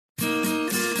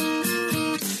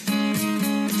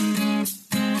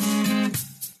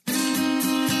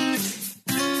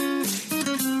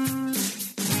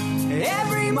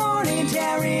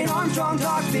Armstrong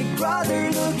talks Big Brother,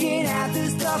 looking at the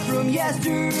stuff from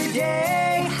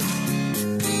yesterday.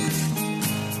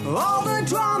 All the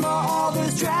drama, all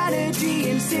the strategy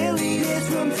and silliness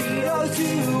from Vito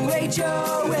to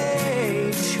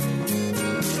HOH.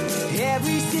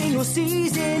 Every single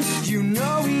season, you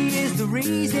know he is the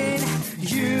reason.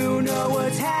 You know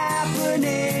what's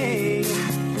happening.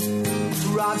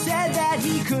 Rob said that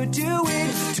he could do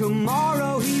it.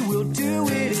 Tomorrow he will do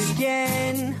it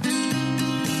again.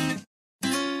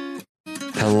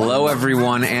 Hello,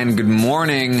 everyone, and good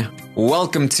morning.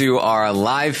 Welcome to our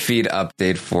live feed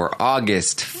update for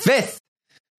August 5th.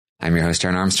 I'm your host,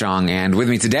 Aaron Armstrong, and with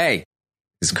me today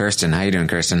is Kirsten. How you doing,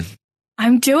 Kirsten?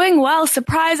 I'm doing well.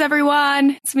 Surprise,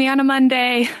 everyone. It's me on a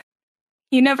Monday.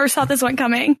 You never saw this one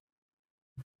coming.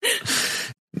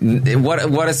 They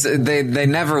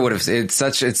never would have. It's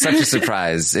such a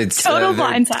surprise. It's total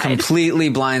blindside. Completely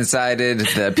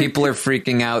blindsided. The people are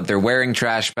freaking out. They're wearing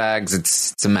trash bags.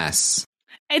 It's a mess.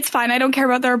 It's fine. I don't care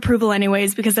about their approval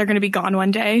anyways because they're going to be gone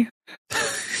one day.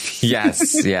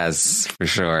 Yes, for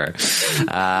sure.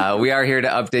 We are here to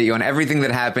update you on everything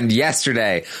that happened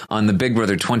yesterday on the Big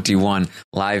Brother 21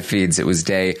 live feeds. It was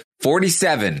day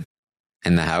 47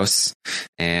 in the house,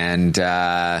 and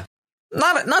not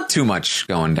too much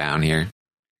going down here.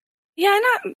 Yeah,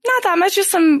 not that much. Just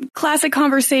some classic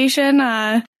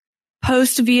conversation,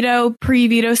 post veto, pre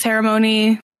veto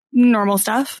ceremony, normal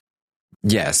stuff.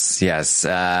 Yes.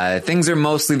 Things are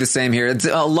mostly the same here. It's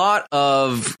a lot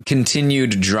of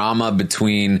continued drama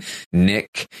between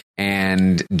Nick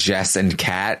and Jess and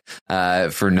Kat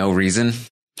for no reason.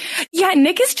 Yeah,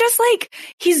 Nick is just like,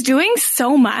 he's doing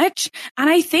so much. And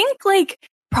I think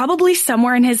probably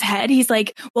somewhere in his head, he's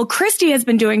like, well, Christy has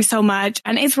been doing so much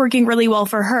and it's working really well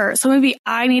for her. So maybe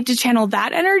I need to channel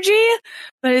that energy.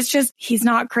 But it's just, he's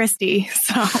not Christy.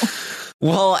 So...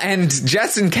 Well, and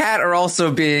Jess and Kat are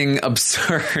also being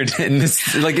absurd in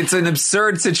this. It's an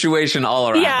absurd situation all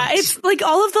around. Yeah, it's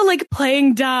all of the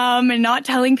playing dumb and not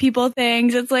telling people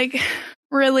things. It's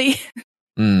really?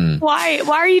 Why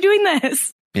are you doing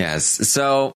this? Yes.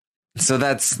 So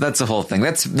that's the whole thing.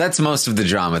 That's most of the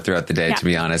drama throughout the day, yeah. To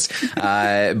be honest.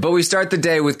 But we start the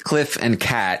day with Cliff and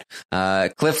Kat.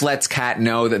 Cliff lets Kat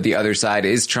know that the other side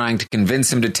is trying to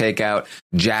convince him to take out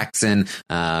Jackson.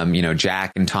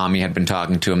 Jack and Tommy had been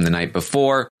talking to him the night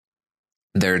before.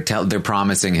 They're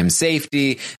promising him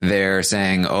safety. They're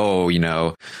saying,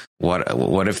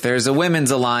 what if there's a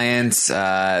women's alliance?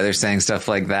 They're saying stuff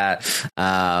like that.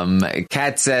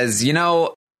 Kat says,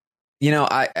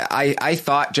 I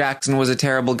thought Jackson was a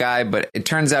terrible guy, but it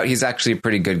turns out he's actually a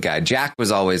pretty good guy. Jack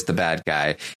was always the bad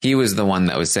guy. He was the one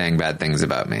that was saying bad things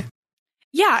about me.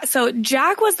 Yeah, so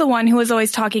Jack was the one who was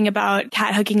always talking about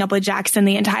Kat hooking up with Jackson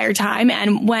the entire time.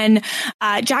 And when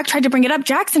Jack tried to bring it up,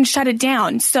 Jackson shut it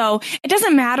down. So it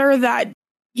doesn't matter that,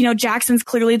 Jackson's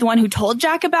clearly the one who told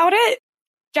Jack about it.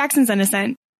 Jackson's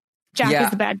innocent. Jack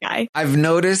is the bad guy. I've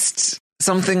noticed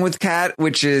something with Kat,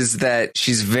 which is that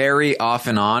she's very off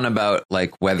and on about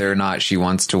whether or not she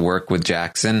wants to work with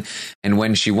Jackson. And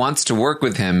when she wants to work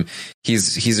with him,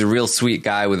 he's a real sweet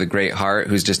guy with a great heart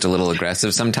who's just a little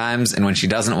aggressive sometimes. And when she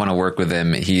doesn't want to work with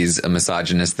him, he's a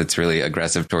misogynist that's really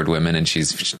aggressive toward women, and she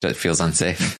feels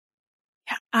unsafe.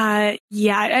 And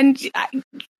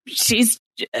she's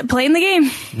playing the game.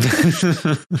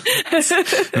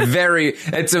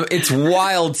 It's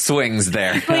wild swings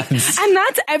there. And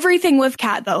that's everything with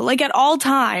Kat though. At all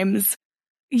times,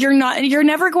 you're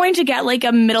never going to get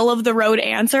a middle of the road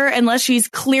answer unless she's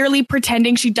clearly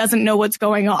pretending she doesn't know what's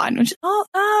going on. Which,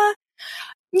 I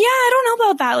don't know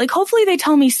about that. Hopefully they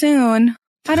tell me soon.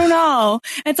 I don't know.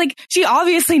 It's she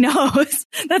obviously knows.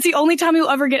 That's the only time you'll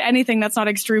ever get anything that's not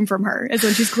extreme from her, is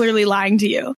when she's clearly lying to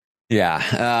you.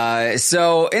 Yeah.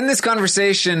 So in this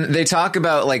conversation, they talk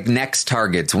about next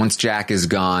targets once Jack is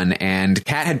gone. And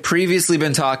Kat had previously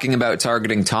been talking about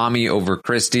targeting Tommy over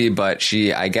Christy, but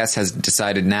she, I guess, has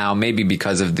decided now, maybe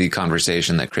because of the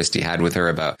conversation that Christy had with her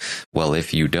about, well,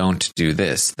 if you don't do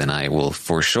this, then I will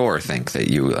for sure think that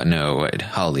you know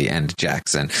Holly and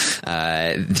Jackson.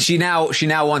 She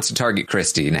now wants to target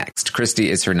Christy next. Christy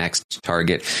is her next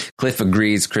target. Cliff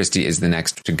agrees Christy is the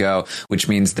next to go, which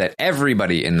means that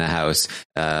everybody in the house,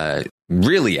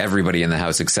 really everybody in the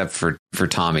house except for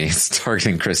Tommy, is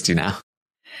targeting Christy now.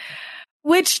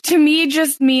 Which to me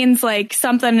just means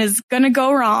something is gonna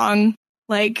go wrong.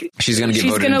 She's gonna get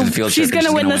voted into the field. She's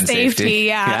gonna win the safety.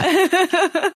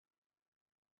 Yeah.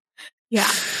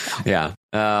 Yeah.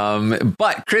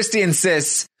 But Christy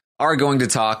insists are going to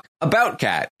talk about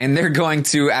Kat, and they're going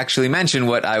to actually mention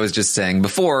what I was just saying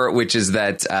before, which is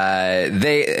that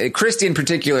Christy in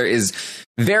particular is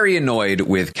very annoyed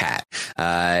with Kat,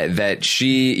 that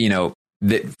she, you know,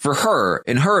 that for her,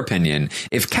 in her opinion,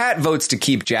 if Kat votes to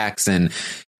keep Jackson,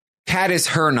 Kat is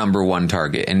her number one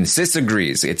target, and Sis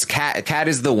agrees. It's Kat. Kat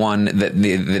is the one that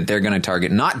they're going to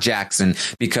target, not Jackson,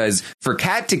 because for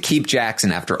Kat to keep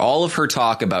Jackson after all of her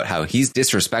talk about how he's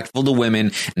disrespectful to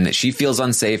women and that she feels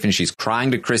unsafe and she's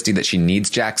crying to Christy that she needs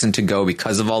Jackson to go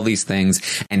because of all these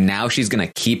things, and now she's going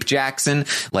to keep Jackson,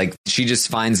 like she just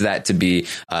finds that to be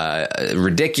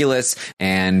ridiculous,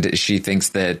 and she thinks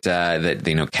that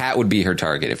you know, Kat would be her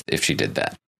target if she did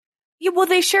that. Yeah, well,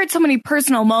 they shared so many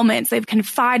personal moments. They've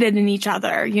confided in each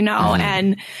other, you know,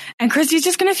 and Christy's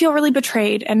just going to feel really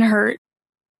betrayed and hurt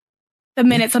the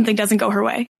minute something doesn't go her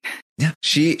way. Yeah,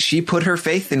 she put her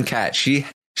faith in Kat. She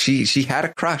had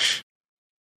a crush.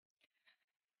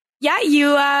 Yeah,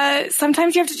 you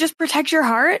sometimes you have to just protect your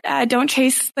heart. Don't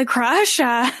chase the crush.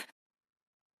 It's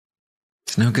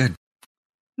no good.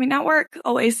 Might not work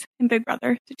always in Big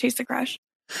Brother to chase the crush.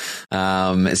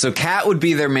 So Kat would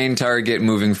be their main target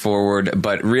moving forward,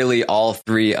 but really all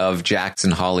three of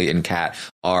Jackson, Holly, and Kat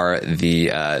are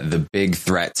the big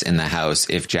threats in the house.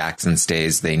 If Jackson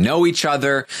stays, they know each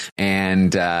other,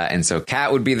 and so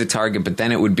Kat would be the target, but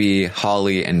then it would be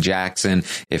Holly and Jackson.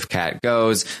 If Kat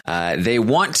goes, they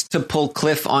want to pull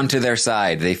Cliff onto their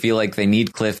side. They feel like they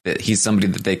need Cliff, that he's somebody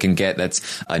that they can get.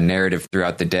 That's a narrative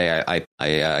throughout the day.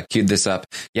 I queued this up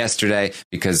yesterday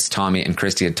because Tommy and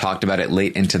Christy had talked about it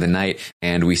late into the night,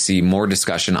 and we see more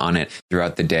discussion on it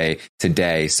throughout the day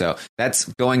today. So that's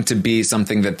going to be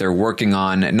something that they're working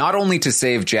on, not only to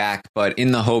save Jack, but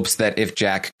in the hopes that if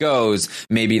Jack goes,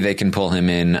 maybe they can pull him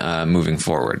in moving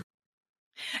forward.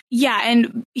 Yeah,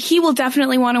 and he will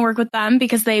definitely want to work with them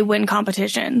because they win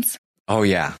competitions. Oh,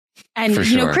 yeah. And, for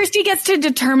you know, sure. Christy gets to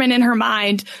determine in her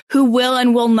mind who will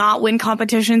and will not win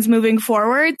competitions moving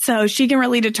forward. So she can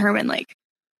really determine, like,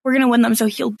 we're going to win them. So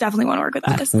he'll definitely want to work with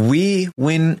us. We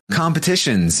win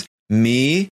competitions.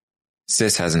 Me,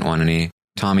 Sis hasn't won any.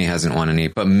 Tommy hasn't won any.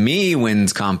 But me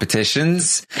wins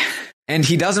competitions. And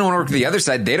he doesn't want to work with the other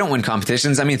side. They don't win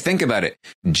competitions. I mean, think about it.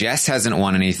 Jess hasn't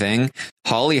won anything.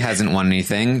 Holly hasn't won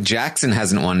anything. Jackson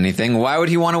hasn't won anything. Why would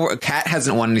he want to work? Kat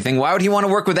hasn't won anything. Why would he want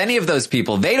to work with any of those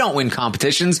people? They don't win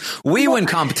competitions. We win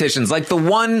competitions, like the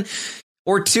one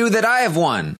or two that I have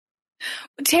won.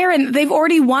 Taryn, they've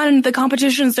already won the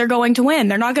competitions they're going to win.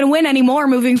 They're not going to win anymore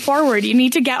moving forward. You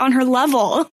need to get on her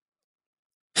level.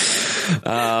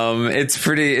 It's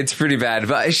pretty bad,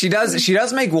 but she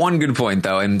does make one good point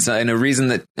though, and a reason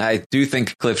that I do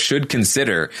think Cliff should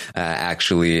consider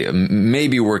actually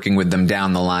maybe working with them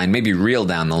down the line, maybe real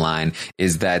down the line,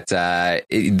 is that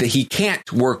he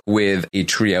can't work with a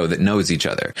trio that knows each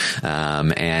other,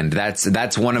 and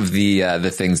that's one of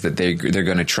the things that they're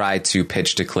going to try to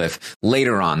pitch to Cliff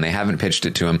later on. They haven't pitched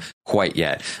it to him quite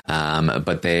yet,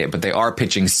 but they are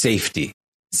pitching safety.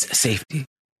 Safety.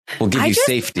 We'll give you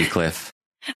safety, Cliff.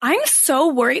 I'm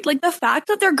so worried. Like the fact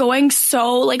that they're going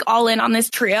so like all in on this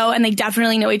trio and they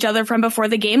definitely know each other from before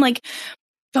the game. Like,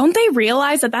 don't they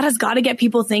realize that has got to get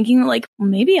people thinking like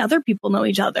maybe other people know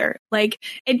each other? Like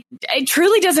it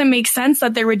truly doesn't make sense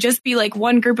that there would just be like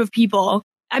one group of people.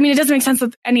 I mean, it doesn't make sense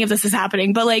that any of this is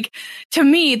happening. But like to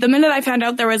me, the minute I found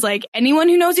out there was like anyone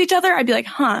who knows each other, I'd be like,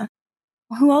 well,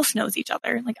 who else knows each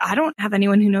other? Like, I don't have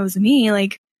anyone who knows me.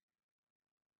 Like,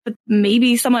 but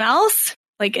maybe someone else,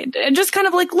 like it just kind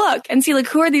of like look and see like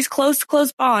who are these close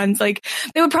bonds. Like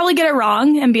they would probably get it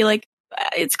wrong and be like,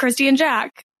 it's Christy and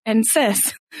Jack and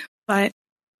Sis, but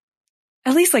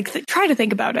at least like try to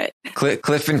think about it.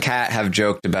 Cliff and Kat have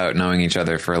joked about knowing each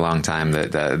other for a long time,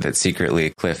 that secretly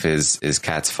Cliff is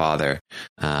Kat's father.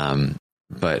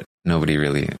 But nobody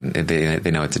really,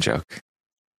 they know it's a joke.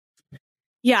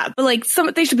 Yeah. But like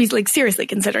they should be like seriously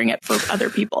considering it for other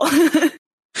people.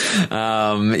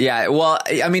 Yeah, well,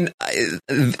 I mean,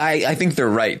 I think they're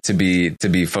right to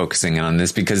be focusing on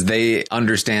this because they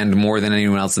understand more than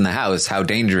anyone else in the house how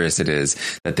dangerous it is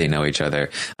that they know each other.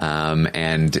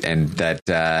 And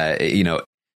that, you know,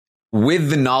 with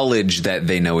the knowledge that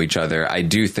they know each other, I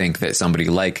do think that somebody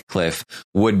like Cliff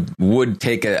would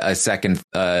take a second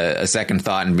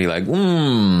thought and be like,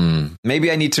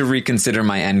 maybe I need to reconsider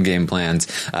my end game plans.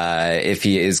 If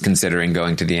he is considering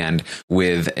going to the end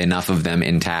with enough of them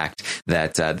intact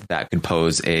that could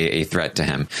pose a threat to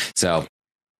him. So.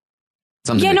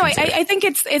 Yeah, no, I think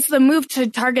it's the move to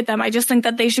target them. I just think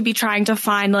that they should be trying to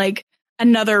find like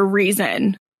another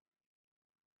reason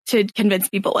to convince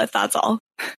people with. That's all.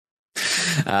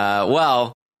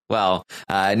 Well,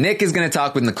 Nick is going to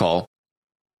talk with Nicole.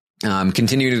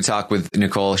 continuing to talk with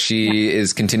Nicole. She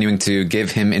is continuing to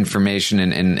give him information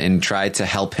and try to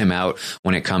help him out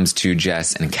when it comes to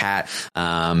Jess and Kat.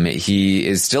 He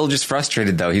is still just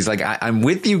frustrated though. He's like, I'm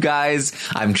with you guys.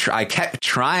 I kept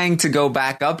trying to go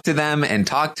back up to them and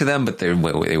talk to them, but they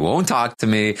won't talk to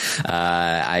me.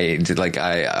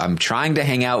 I'm trying to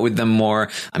hang out with them more.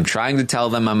 I'm trying to tell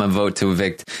them I'm a vote to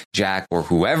evict Jack or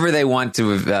whoever they want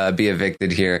to be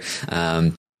evicted here.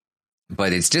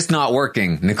 But it's just not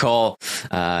working. Nicole's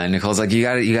like, you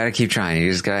gotta keep trying. You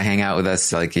just gotta hang out with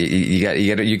us. Like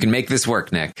you can make this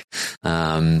work, Nick.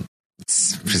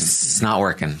 It's not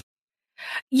working.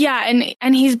 Yeah.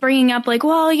 And he's bringing up like,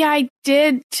 well, yeah, I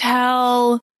did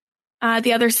tell,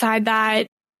 the other side that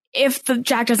if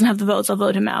Jack doesn't have the votes, I'll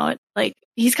vote him out. Like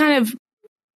he's kind of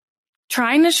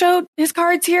trying to show his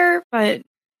cards here, but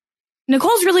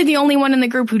Nicole's really the only one in the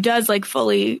group who does like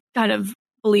fully kind of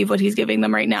believe what he's giving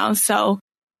them right now. So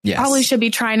yes. Probably should be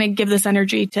trying to give this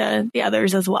energy to the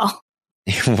others as well.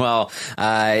 Well,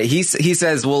 he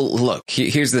says, well, look,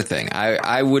 here's the thing.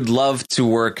 I would love to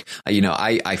work.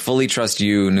 I fully trust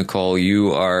you, Nicole.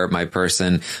 You are my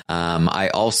person. I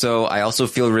also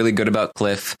feel really good about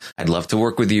Cliff. I'd love to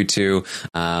work with you too.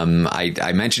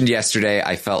 I mentioned yesterday,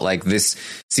 I felt like this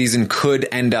season could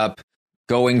end up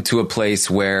going to a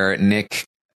place where Nick,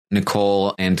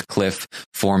 Nicole and Cliff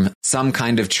form some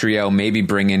kind of trio, maybe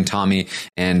bring in Tommy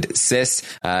and Sis.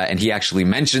 And he actually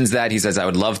mentions that. He says, I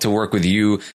would love to work with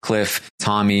you, Cliff,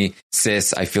 Tommy,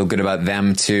 Sis. I feel good about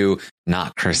them too.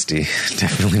 Not Christy.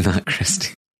 Definitely not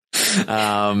Christy.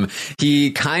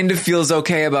 He kind of feels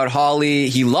okay about Holly.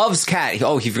 He loves Kat.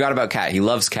 Oh, he forgot about Kat. He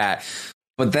loves Kat.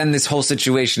 But then this whole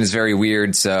situation is very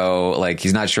weird. So like,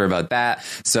 he's not sure about that.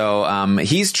 So,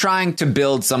 he's trying to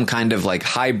build some kind of like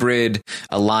hybrid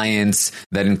alliance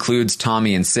that includes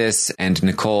Tommy and Sis and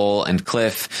Nicole and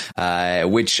Cliff,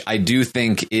 which I do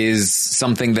think is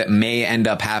something that may end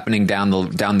up happening down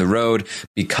the road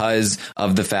because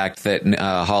of the fact that,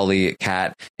 Holly,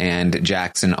 Kat and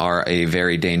Jackson are a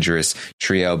very dangerous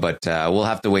trio, but, we'll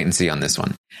have to wait and see on this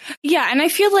one. Yeah. And I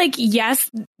feel like, yes,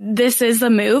 this is the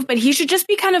move, but he should just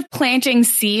be kind of planting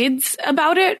seeds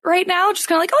about it right now. Just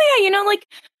kind of like, oh yeah, like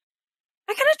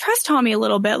I kind of trust Tommy a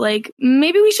little bit. Like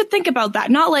maybe we should think about that.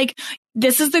 Not like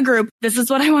this is the group. This is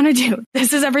what I want to do.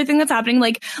 This is everything that's happening.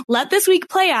 Like let this week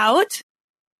play out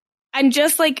and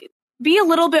just like be a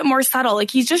little bit more subtle.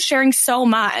 Like he's just sharing so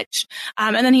much.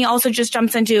 And then he also just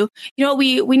jumps into, what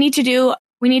we need to do.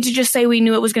 We need to just say we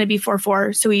knew it was going to be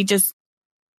 4-4. So we just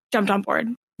jumped on board.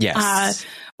 Yes.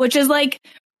 Which is like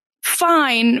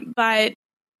fine, but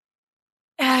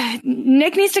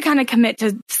Nick needs to kind of commit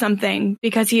to something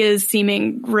because he is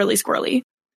seeming really squirrely.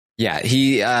 Yeah,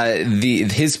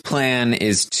 his plan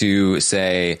is to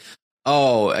say,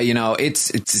 oh,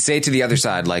 it's to say to the other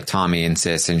side, like Tommy and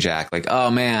Sis and Jack, like,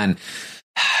 oh man,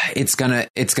 it's gonna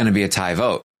be a tie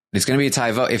vote. It's going to be a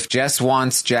tie vote. If Jess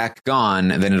wants Jack gone,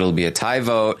 then it'll be a tie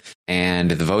vote and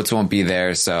the votes won't be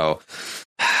there. So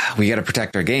we got to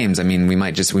protect our games. I mean, we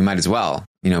might as well,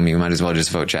 we might as well just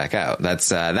vote Jack out.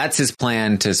 That's his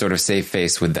plan to sort of save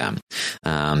face with them.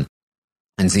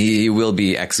 And so he will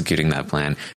be executing that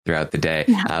plan throughout the day.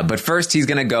 Yeah. But first, he's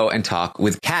going to go and talk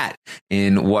with Kat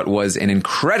in what was an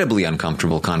incredibly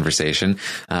uncomfortable conversation.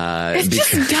 It's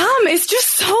just dumb. It's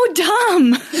just so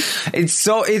dumb.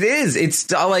 It is.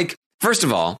 It's like, first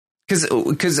of all,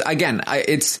 because again,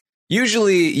 it's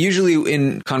usually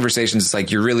in conversations, it's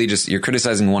like you're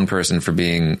criticizing one person for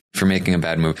making a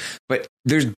bad move. But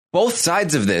there's both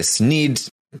sides of this need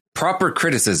proper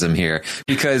criticism here,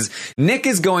 because Nick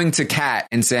is going to Kat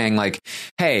and saying like,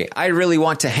 hey, I really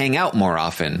want to hang out more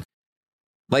often,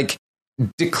 like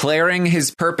declaring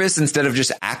his purpose instead of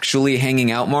just actually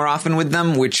hanging out more often with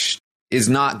them, which is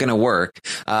not going to work.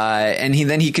 And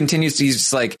he continues to, he's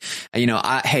just like,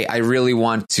 hey, I really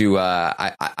want to,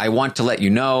 I want to let you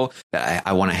know that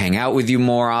I want to hang out with you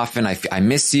more often. I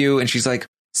miss you. And she's like,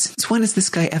 since when has this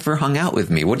guy ever hung out with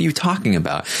me? What are you talking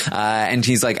about? And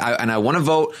he's like, I want to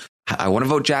vote. I want to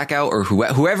vote Jack out, or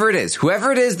whoever it is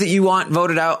that you want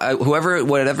voted out,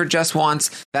 whatever Jess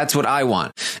wants, that's what I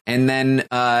want. And then,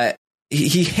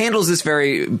 he handles this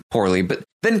very poorly, but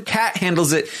then Kat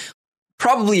handles it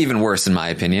probably even worse, in my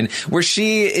opinion, where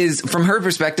she is, from her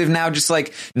perspective now, just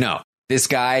like, no, this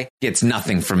guy gets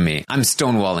nothing from me. I'm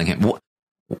stonewalling him.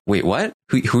 Wait, what?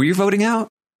 Who are you voting out?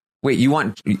 Wait, you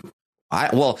want...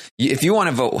 if you want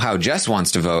to vote how Jess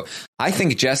wants to vote, I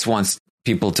think Jess wants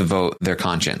people to vote their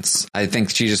conscience. I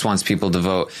think she just wants people to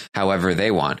vote however they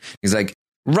want. He's like,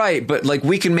 right, but like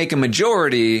we can make a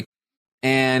majority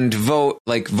and vote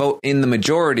in the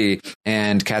majority.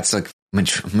 And Kat's like,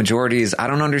 majorities, I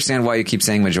don't understand why you keep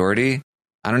saying majority.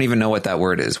 I don't even know what that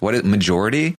word is. What is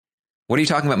majority? What are you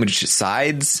talking about?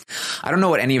 Sides? I don't know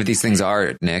what any of these things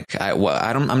are, Nick.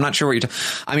 I'm not sure what you're talking.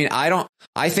 I mean,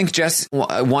 I think Jess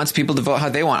wants people to vote how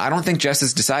they want. I don't think Jess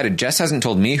has decided. Jess hasn't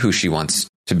told me who she wants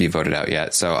to be voted out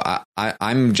yet. So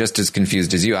I'm just as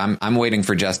confused as you. I'm waiting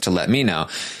for Jess to let me know.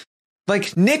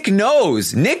 Like, Nick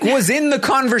knows. Nick was in the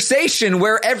conversation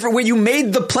where you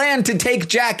made the plan to take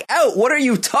Jack out. What are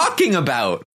you talking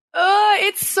about?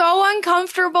 It's so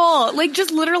uncomfortable. Like,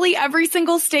 just literally every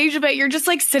single stage of it, you're just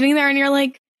like sitting there and you're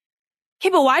like, okay,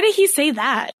 but why did he say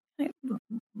that?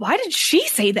 Why did she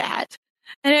say that?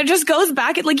 And it just goes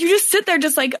back. Like, you just sit there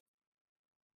just like,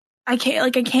 I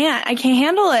can't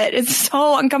handle it. It's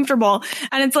so uncomfortable.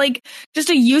 And it's like just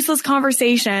a useless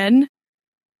conversation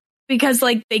because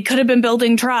like they could have been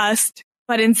building trust,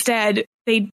 but instead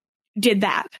they did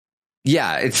that.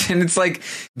 Yeah, it's like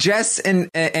Jess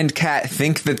and Kat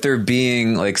think that they're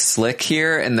being like slick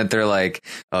here, and that they're like,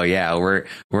 oh yeah, we're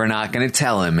not going to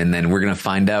tell him, and then we're going to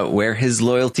find out where his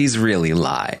loyalties really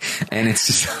lie. And it's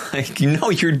just like,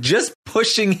 you're just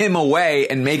pushing him away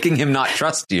and making him not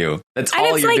trust you. That's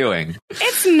all you're doing.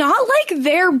 It's not like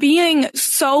they're being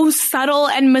so subtle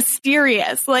and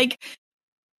mysterious. Like,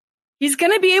 he's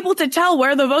going to be able to tell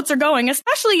where the votes are going,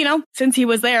 especially, since he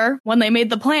was there when they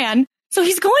made the plan. So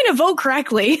he's going to vote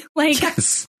correctly. Like,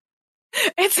 yes.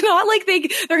 It's not like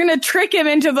they're going to trick him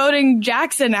into voting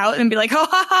Jackson out and be like, oh,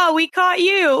 ha, ha, we caught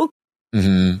you.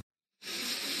 Mm-hmm.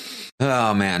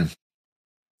 Oh, man.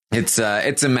 It's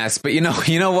a mess. But you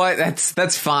know what?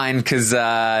 That's fine. Because,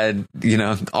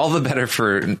 all the better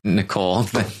for Nicole.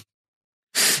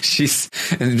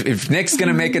 If Nick's going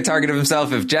to make a target of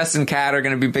himself, if Jess and Kat are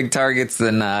going to be big targets,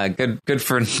 then good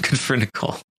for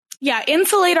Nicole. Yeah.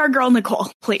 Insulate our girl,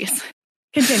 Nicole, please.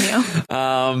 Continue.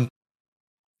 All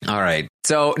right.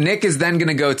 So Nick is then going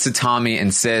to go to Tommy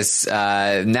and Sis.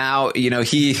 Now,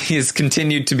 he has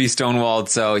continued to be stonewalled.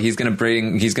 So he's going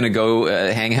to go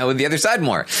hang out with the other side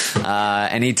more.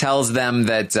 And he tells them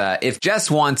that if Jess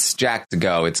wants Jack to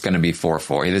go, it's going to be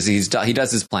 4-4. He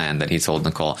does his plan that he told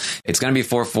Nicole. It's going to be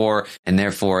 4-4, and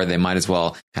therefore they might as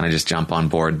well kind of just jump on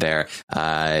board there.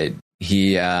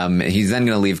 He's then going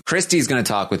to leave. Christy's going to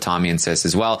talk with Tommy and Sis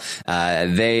as well.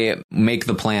 They make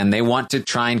the plan. They want to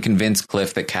try and convince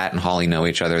Cliff that Kat and Holly know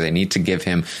each other. They need to give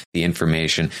him the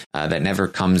information that never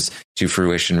comes to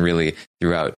fruition really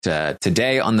throughout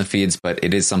today on the feeds, but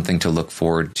it is something to look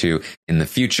forward to in the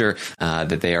future,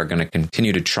 that they are going to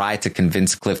continue to try to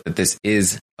convince Cliff that this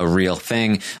is a real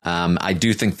thing. I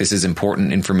do think this is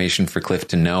important information for Cliff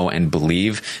to know and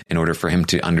believe in order for him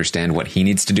to understand what he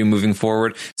needs to do moving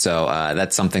forward. So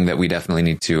that's something that we definitely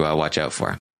need to watch out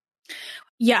for.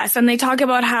 Yes. And they talk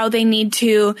about how they need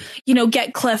to,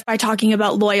 get Cliff by talking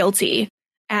about loyalty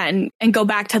and go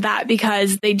back to that,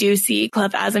 because they do see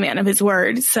Cliff as a man of his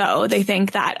word. So they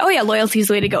think that, oh yeah, loyalty is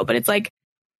the way to go. But it's like,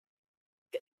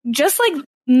 just like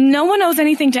no one owes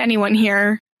anything to anyone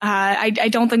here. I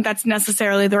don't think that's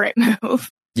necessarily the right move.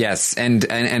 Yes. And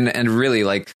really,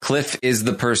 like, Cliff is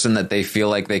the person that they feel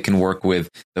like they can work with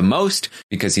the most,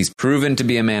 because he's proven to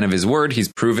be a man of his word.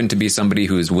 He's proven to be somebody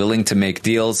who is willing to make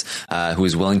deals, who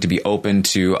is willing to be open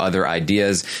to other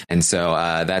ideas. And so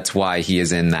that's why he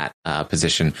is in that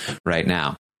position right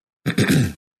now.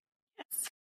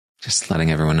 Just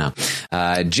letting everyone know.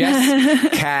 Jess,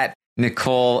 Kat,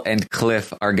 Nicole, and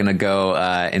Cliff are going to go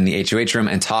in the HOH room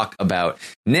and talk about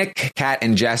Nick. Kat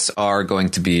and Jess are going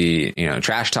to be,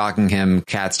 trash talking him.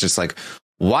 Kat's just like,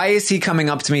 why is he coming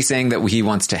up to me saying that he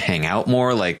wants to hang out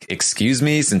more? Like, excuse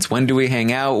me, since when do we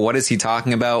hang out? What is he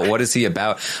talking about? What is he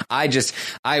about? I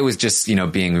was just,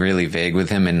 being really vague with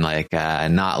him and like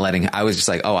not letting. I was just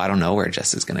like, oh, I don't know where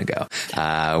Jess is going to go.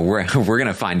 We're going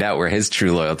to find out where his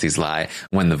true loyalties lie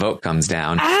when the vote comes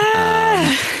down.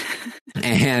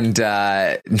 And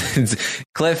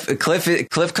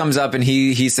Cliff comes up and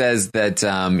he says that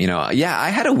I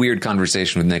had a weird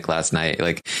conversation with Nick last night.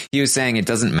 Like, he was saying it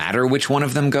doesn't matter which one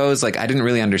of them goes. Like, I didn't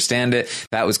really understand it.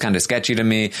 That was kind of sketchy to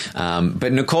me.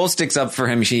 But Nicole sticks up for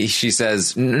him. She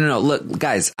says, no, look,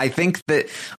 guys, I think that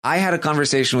I had a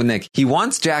conversation with Nick. He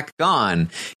wants Jack gone.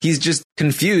 He's just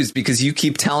confused because you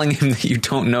keep telling him that you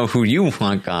don't know who you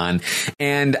want gone.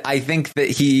 And I think that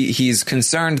he's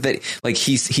concerned that, like,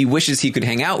 he wishes he could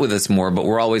hang out with us more, but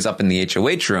we're always up in the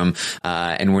HOH room,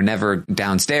 and we're never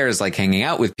downstairs, like, hanging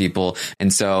out with people.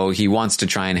 And so he wants to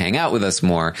try and hang out with us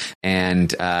more.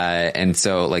 And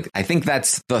so, like, I think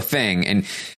that's the thing. And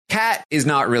Kat is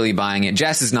not really buying it.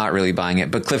 Jess is not really buying it.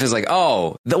 But Cliff is like,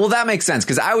 oh, well, that makes sense,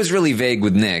 because I was really vague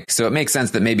with Nick. So it makes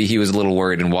sense that maybe he was a little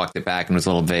worried and walked it back and was a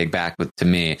little vague back to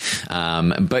me.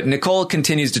 But Nicole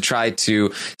continues to try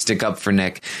to stick up for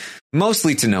Nick.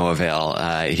 mostly to no avail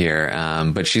here,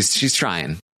 but she's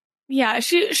trying. Yeah,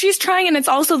 she's trying, and it's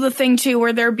also the thing too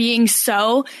where they're being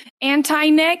so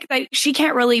anti-Nick that she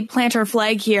can't really plant her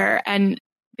flag here and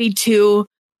be too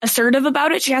assertive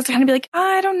about it. She has to kind of be like,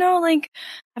 I don't know, like,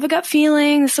 I have a gut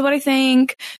feeling, this is what I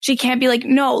think. She can't be like,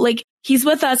 no, like, he's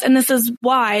with us and this is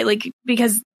why, like,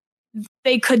 because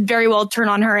they could very well turn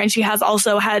on her, and she has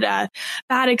also had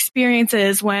bad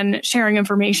experiences when sharing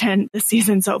information this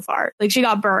season so far. Like, she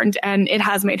got burned, and it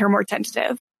has made her more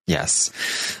tentative. Yes.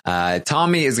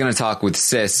 Tommy is going to talk with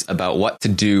Sis about what to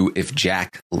do if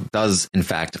Jack does, in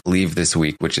fact, leave this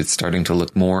week, which it's starting to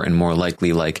look more and more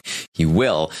likely like he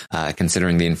will,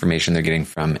 considering the information they're getting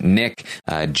from Nick.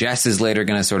 Jess is later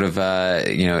going to sort of,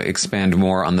 expand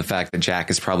more on the fact that Jack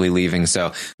is probably leaving.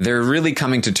 So they're really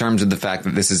coming to terms with the fact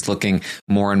that this is looking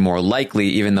more and more likely,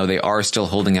 even though they are still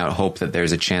holding out hope that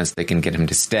there's a chance they can get him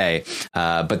to stay.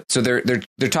 But so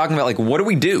they're talking about, like, what do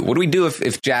we do? What do we do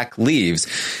if Jack leaves?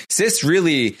 Sis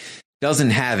really doesn't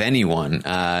have anyone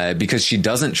because she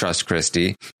doesn't trust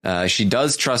Christy. She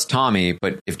does trust Tommy,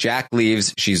 but if Jack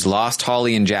leaves, she's lost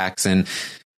Holly and Jackson.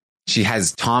 She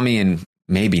has Tommy and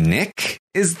maybe Nick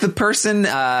is the person.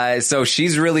 So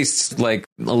she's really like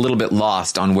a little bit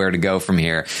lost on where to go from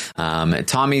here.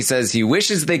 Tommy says he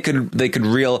wishes they could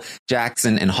reel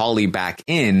Jackson and Holly back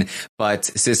in, but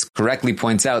Sis correctly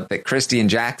points out that Christy and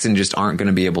Jackson just aren't going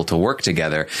to be able to work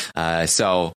together.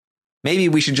 So maybe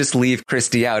we should just leave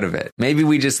Christy out of it. Maybe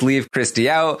we just leave Christy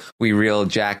out. We reel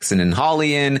Jackson and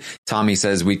Holly in. Tommy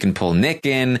says we can pull Nick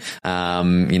in.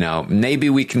 Maybe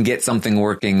we can get something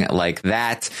working like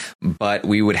that, but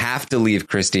we would have to leave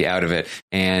Christy out of it.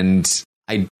 And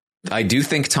I do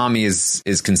think Tommy is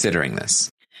considering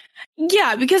this.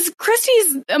 Yeah, because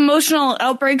Christy's emotional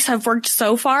outbreaks have worked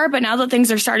so far, but now that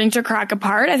things are starting to crack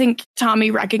apart, I think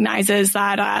Tommy recognizes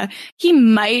that he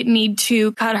might need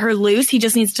to cut her loose. He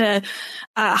just needs to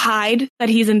hide that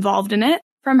he's involved in it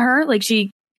from her. Like,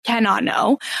 she cannot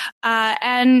know.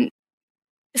 And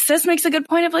Sis makes a good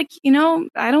point of, like,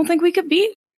 I don't think we could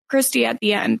beat Christy at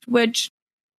the end, which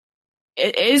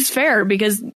is fair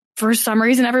because for some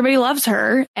reason everybody loves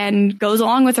her and goes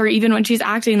along with her even when she's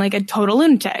acting like a total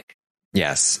lunatic.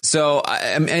 Yes. So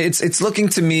it's looking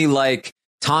to me like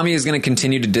Tommy is going to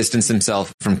continue to distance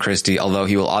himself from Christy, although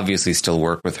he will obviously still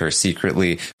work with her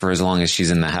secretly for as long as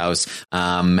she's in the house.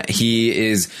 He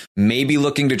is maybe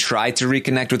looking to try to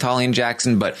reconnect with Holly and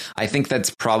Jackson, but I think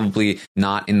that's probably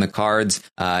not in the cards.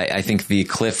 I think the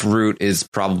Cliff route is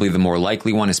probably the more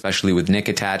likely one, especially with Nick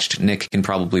attached. Nick can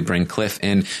probably bring Cliff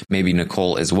in, maybe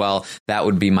Nicole as well. That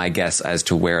would be my guess as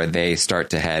to where they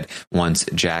start to head once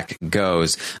Jack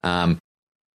goes.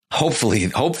 Hopefully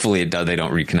they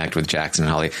don't reconnect with Jackson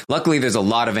and Holly. Luckily, there's a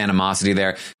lot of animosity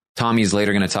there. Tommy's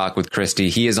later going to talk with Christy.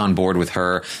 He is on board with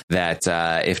her that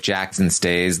if Jackson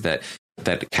stays, that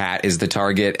Kat is the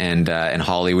target and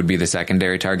Holly would be the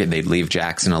secondary target. They'd leave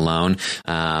Jackson alone.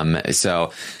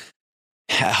 So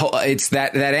it's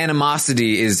that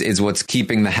animosity is what's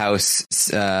keeping the house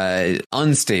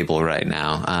unstable right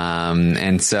now,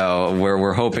 and so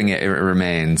we're hoping it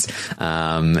remains.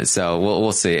 So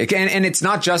we'll see. Again, and it's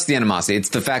not just the animosity; it's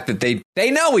the fact that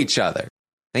they know each other.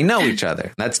 They know each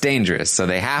other. That's dangerous. So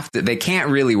they can't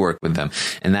really work with them,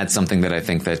 and that's something that I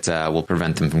think that will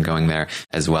prevent them from going there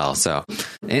as well. So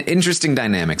interesting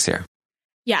dynamics here.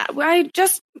 Yeah, I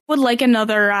just would like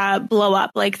another blow up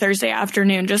like Thursday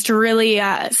afternoon just to really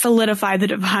solidify the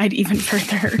divide even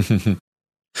further.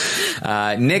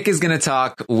 Nick is going to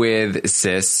talk with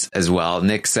Sis as well.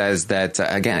 Nick says that,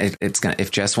 again,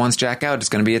 if Jess wants Jack out, it's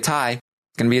going to be a tie.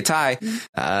 It's going to be a tie.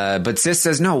 But Sis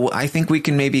says, no, I think we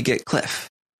can maybe get Cliff.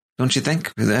 Don't you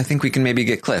think? I think we can maybe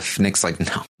get Cliff. Nick's like,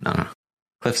 no.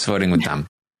 Cliff's voting with them.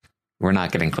 We're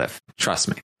not getting Cliff. Trust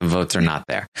me. The votes are not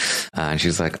there. And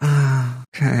she's like, oh,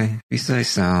 okay, if you say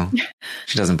so.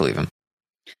 She doesn't believe him.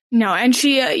 No, and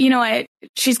she,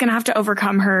 she's going to have to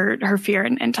overcome her fear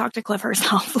and talk to Cliff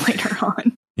herself later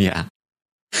on. Yeah.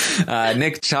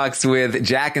 Nick talks with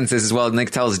Jack and says as well.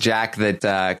 Nick tells Jack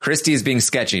that Christy is being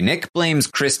sketchy. Nick blames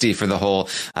Christy for the whole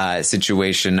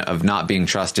situation of not being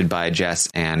trusted by Jess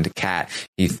and Kat.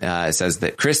 He says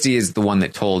that Christy is the one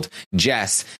that told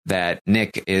Jess that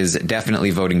Nick is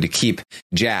definitely voting to keep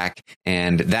Jack,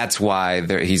 and that's why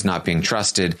he's not being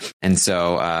trusted. And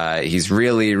so he's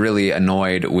really, really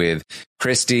annoyed with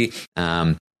Christy.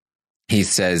 He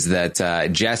says that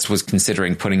Jess was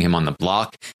considering putting him on the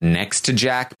block next to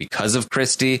Jack because of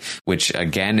Christy, which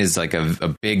again is like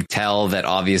a big tell that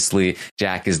obviously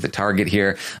Jack is the target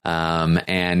here.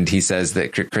 And he says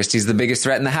that Christy's the biggest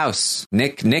threat in the house.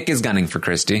 Nick is gunning for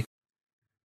Christy.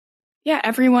 Yeah,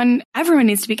 everyone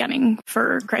needs to be gunning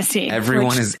for Christy.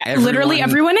 Everyone is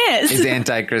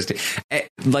anti-Christy.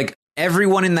 Like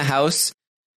everyone in the house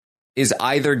is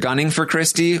either gunning for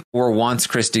Christy or wants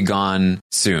Christy gone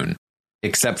soon,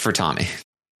 except for Tommy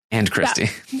and Christy.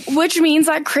 Yeah. Which means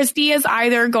that Christy is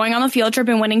either going on the field trip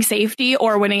and winning safety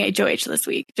or winning HOH this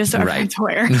week, just so everyone's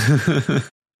aware.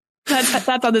 That's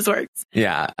how this works.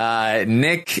 Yeah.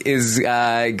 Nick is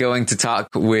going to talk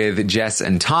with Jess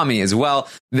and Tommy as well.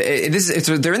 They're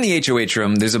in the HOH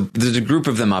room. There's a group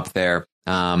of them up there.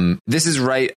 This is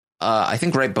right. I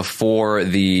think right before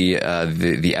the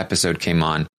episode came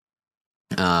on.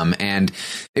 And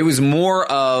it was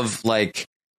more of like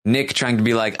Nick trying to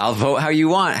be like, I'll vote how you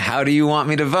want. How do you want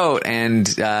me to vote? And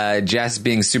Jess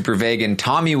being super vague. And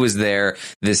Tommy was there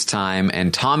this time,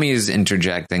 and Tommy is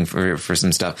interjecting for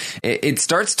some stuff. It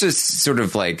starts to sort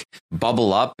of like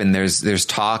bubble up, and there's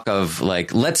talk of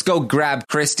like, let's go grab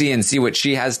Christy and see what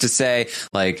she has to say.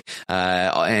 Like,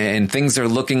 and things are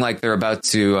looking like they're about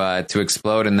to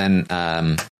explode. And then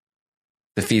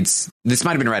the feeds. This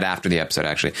might have been right after the episode,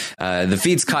 actually. The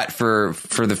feeds cut for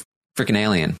the freaking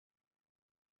alien.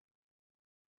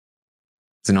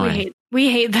 It's annoying. We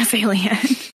hate this alien.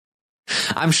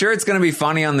 I'm sure it's going to be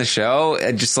funny on the show.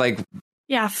 Just like,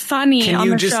 yeah, funny on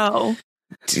the show.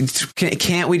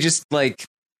 Can't we just like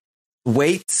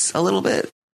wait a little bit?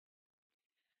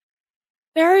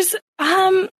 There's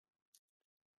I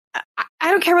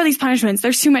don't care about these punishments.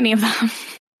 There's too many of them.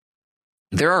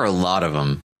 There are a lot of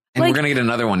them, and we're going to get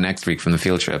another one next week from the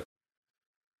field trip.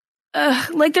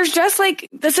 Like there's just like,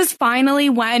 this is finally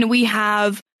when we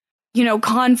have,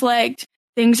 conflict.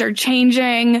 Things are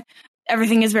changing.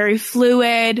 Everything is very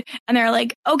fluid. And they're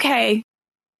like, okay,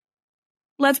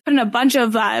 let's put in a bunch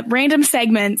of random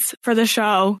segments for the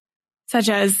show, such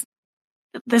as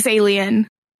this alien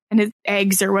and his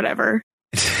eggs or whatever.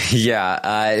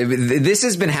 Yeah. This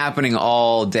has been happening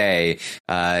all day.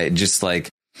 Just like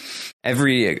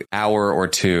every hour or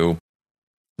two,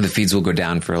 the feeds will go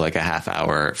down for like a half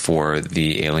hour for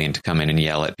the alien to come in and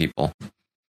yell at people.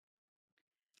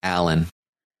 Alan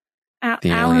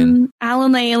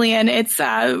the alien. It's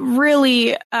a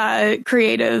really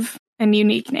creative and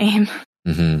unique name.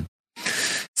 Mm-hmm.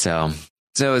 So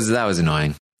that was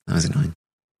annoying.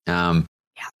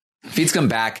 Feeds come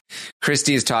back.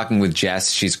 Christy is talking with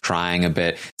Jess. She's crying a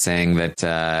bit, saying that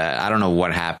I don't know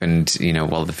what happened,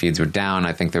 while the feeds were down.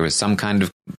 I think there was some kind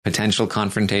of potential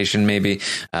confrontation, maybe.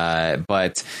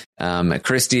 But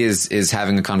Christy is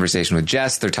having a conversation with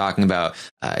Jess. They're talking about,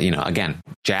 again,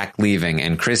 Jack leaving,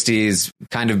 and Christy's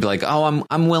kind of like, oh,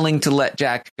 I'm willing to let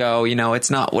Jack go.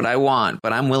 It's not what I want,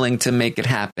 but I'm willing to make it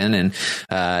happen. And,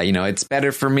 it's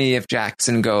better for me if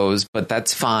Jackson goes, but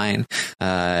that's fine.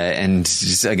 And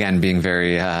just, again, being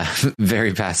very,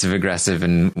 very passive aggressive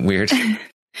and weird.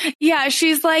 Yeah.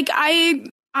 She's like,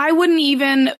 I wouldn't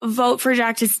even vote for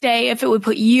Jack to stay if it would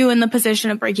put you in the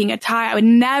position of breaking a tie. I would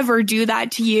never do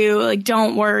that to you. Like,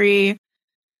 don't worry.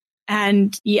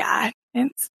 And yeah,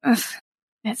 it's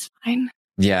fine.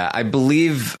 Yeah, I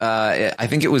believe, I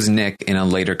think it was Nick in a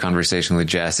later conversation with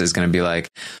Jess is going to be like,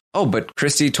 oh, but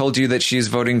Christy told you that she's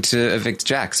voting to evict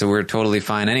Jack, so we're totally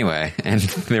fine anyway. And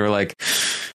they were like,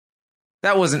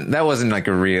 that wasn't like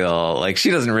a real, like, she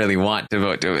doesn't really want to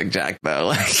vote to evict Jack though.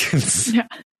 Like, yeah.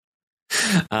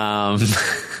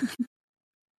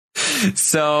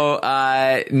 So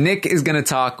Nick is going to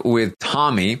talk with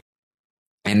Tommy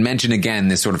and mention again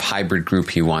this sort of hybrid group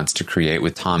he wants to create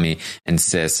with Tommy and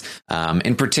Sis.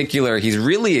 In particular, he's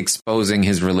really exposing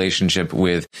his relationship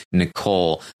with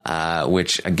Nicole,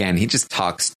 which, again, he just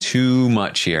talks too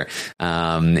much here.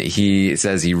 He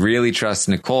says he really trusts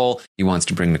Nicole. He wants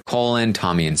to bring Nicole in,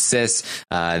 Tommy and Sis.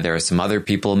 There are some other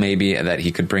people maybe that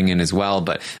he could bring in as well,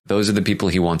 but those are the people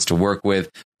he wants to work with.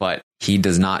 But he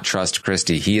does not trust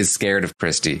Christy. He is scared of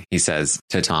Christy, he says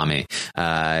to Tommy.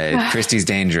 Christy's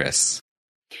dangerous.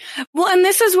 Well, and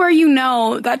this is where you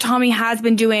know that Tommy has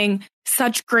been doing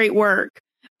such great work,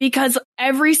 because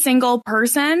every single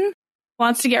person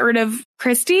wants to get rid of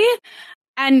Christy.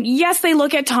 And yes, they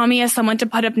look at Tommy as someone to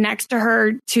put up next to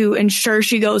her to ensure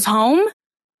she goes home.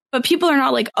 But people are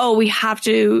not like, oh, we have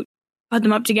to put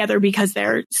them up together because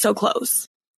they're so close.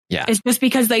 Yeah. It's just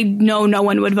because they know no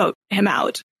one would vote him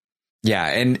out. Yeah.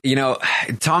 And,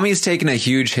 Tommy's taken a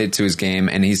huge hit to his game,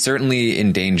 and he's certainly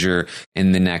in danger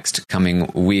in the next coming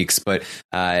weeks. But,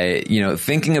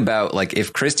 thinking about like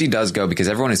if Christy does go, because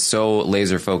everyone is so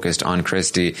laser focused on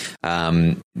Christy, it's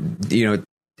going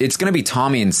to be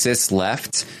Tommy and Sis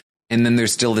left. And then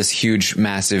there's still this huge,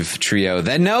 massive trio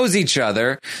that knows each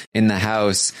other in the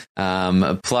house.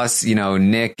 Plus,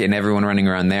 Nick and everyone running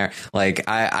around there. Like,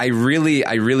 I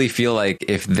really feel like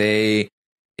if they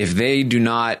do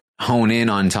not hone in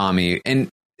on Tommy, and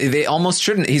they almost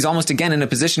shouldn't, he's almost again in a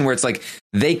position where it's like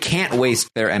they can't waste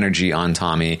their energy on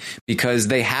Tommy because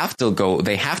they have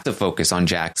to focus on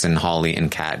Jackson, Holly,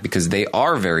 and Kat because they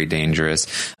are very dangerous.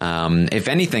 If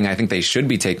anything, I think they should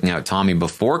be taking out Tommy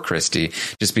before Christy,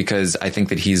 just because I think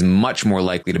that he's much more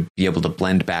likely to be able to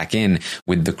blend back in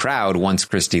with the crowd once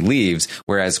Christy leaves,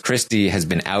 whereas Christy has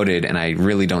been outed and I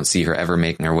really don't see her ever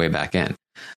making her way back in.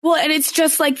 Well, and it's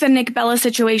just like the Nick Bella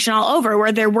situation all over,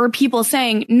 where there were people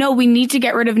saying, no, we need to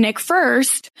get rid of Nick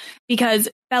first because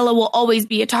Bella will always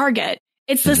be a target.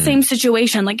 It's the same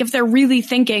situation. Like if they're really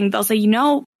thinking, they'll say,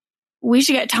 we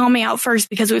should get Tommy out first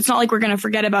because it's not like we're going to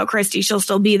forget about Christy. She'll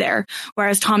still be there.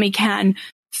 Whereas Tommy can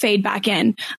fade back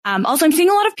in. Also, I'm seeing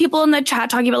a lot of people in the chat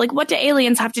talking about like, what do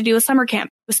aliens have to do with summer camp?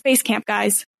 With space camp,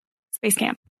 guys. Space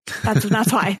camp.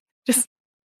 That's why. Just,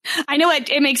 I know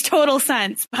it makes total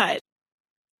sense, but.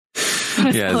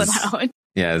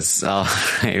 Yes. All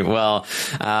right. Well,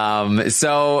 but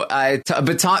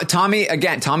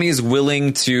Tommy is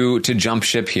willing to jump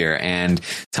ship here. And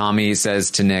Tommy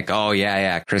says to Nick, oh,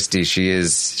 yeah, Christy,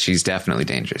 she's definitely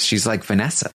dangerous. She's like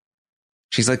Vanessa.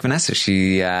 She's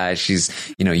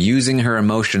using her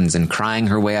emotions and crying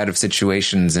her way out of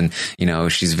situations. And,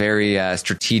 she's very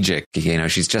strategic.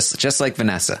 She's just like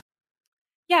Vanessa.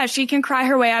 Yeah, she can cry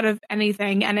her way out of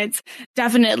anything, and it's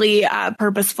definitely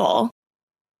purposeful.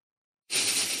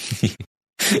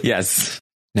 Yes.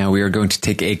 Now we are going to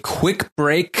take a quick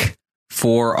break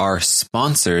for our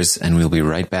sponsors, and we'll be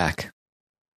right back.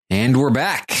 And we're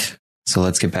back. So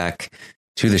let's get back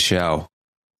to the show.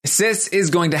 Sis is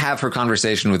going to have her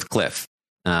conversation with Cliff.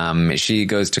 She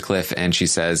goes to Cliff and she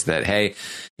says that, hey,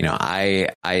 I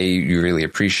really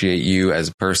appreciate you as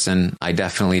a person. I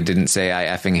definitely didn't say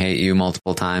I effing hate you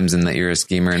multiple times and that you're a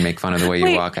schemer and make fun of the way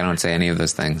you walk. I don't say any of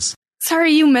those things.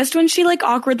 Sorry, you missed when she like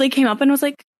awkwardly came up and was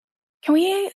like, can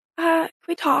we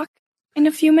talk in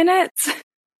a few minutes?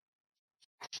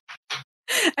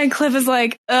 And Cliff is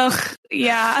like, ugh,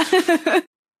 yeah.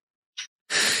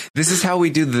 This is how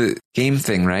we do the game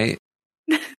thing, right?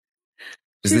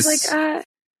 She's like,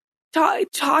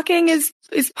 talking is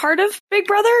part of Big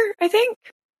Brother, I think.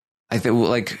 I think,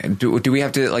 like, do we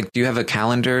have to, like, do you have a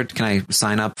calendar? Can I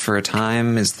sign up for a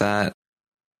time? Is there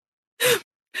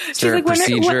a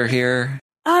procedure here?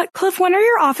 Cliff, when are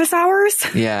your office hours?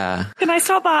 Yeah. Can I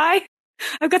stop by?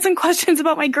 I've got some questions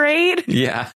about my grade.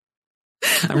 Yeah.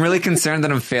 I'm really concerned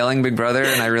that I'm failing Big Brother,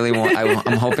 and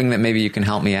I'm hoping that maybe you can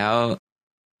help me out.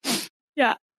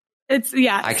 Yeah.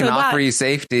 I can offer you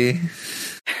safety.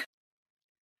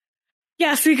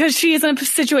 Yes, because she is in a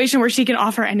situation where she can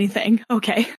offer anything.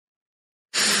 Okay.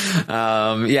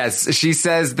 Yes, she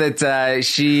says that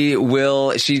she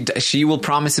will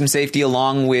promise him safety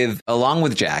along with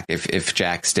Jack. If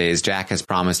Jack stays, Jack has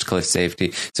promised Cliff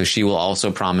safety, so she will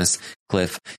also promise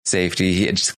Cliff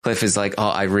safety. Cliff is like, oh,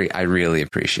 I really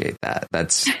appreciate that.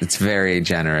 It's very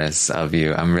generous of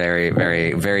you. I'm very,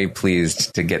 very, very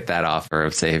pleased to get that offer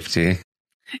of safety.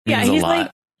 Yeah, he's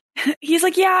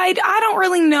like, yeah, I don't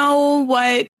really know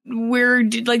what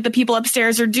the people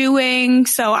upstairs are doing,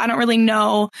 so I don't really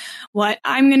know what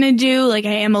I'm going to do. Like,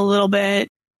 I am a little bit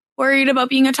worried about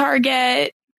being a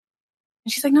target.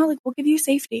 And she's like, no, like, we'll give you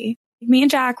safety. Like, me and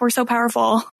Jack, we're so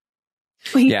powerful.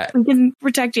 We can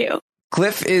protect you.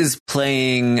 Cliff is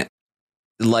playing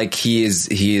like he is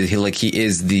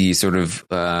the sort of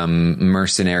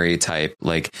mercenary type.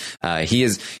 Like he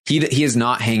is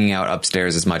not hanging out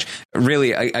upstairs as much.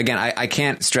 Really, again, I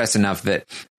can't stress enough that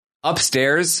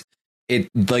upstairs,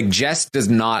 Jess does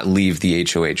not leave the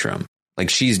HOH room. Like,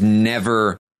 she's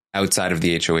never outside of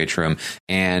the HOH room,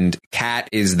 and Kat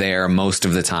is there most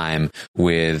of the time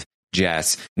with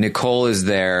Jess. Nicole is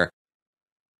there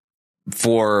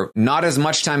for not as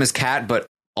much time as Kat, but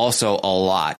also a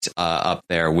lot up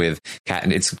there with Kat.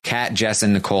 And it's Kat, Jess,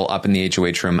 and Nicole up in the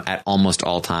HOH room at almost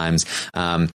all times.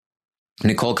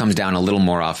 Nicole comes down a little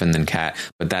more often than Kat,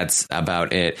 but that's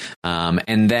about it.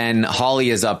 And then Holly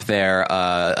is up there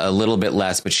a little bit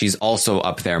less, but she's also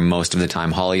up there most of the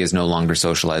time. Holly is no longer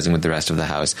socializing with the rest of the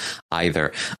house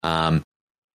either. And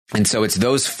so it's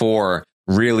those four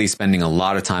really spending a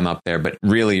lot of time up there, but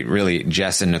really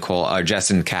Jess and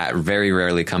Kat very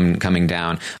rarely coming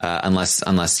down, unless,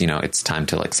 it's time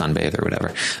to like sunbathe or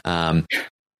whatever.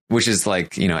 Which is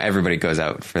like, everybody goes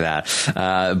out for that.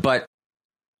 But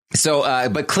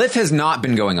Cliff has not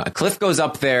been going on. Cliff goes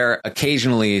up there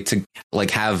occasionally to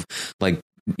like have like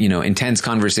intense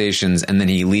conversations, and then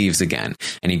he leaves again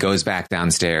and he goes back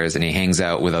downstairs and he hangs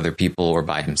out with other people or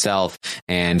by himself.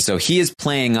 And so he is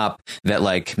playing up that,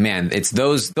 like, man, it's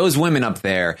those women up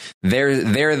there.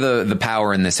 They're the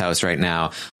power in this house right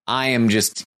now. I am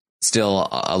just still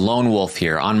a lone wolf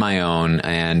here on my own,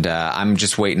 and I'm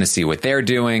just waiting to see what they're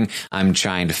doing. I'm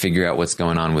trying to figure out what's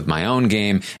going on with my own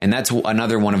game, and that's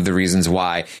another one of the reasons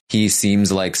why he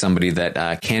seems like somebody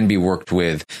that can be worked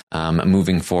with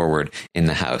moving forward in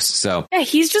the house. So yeah,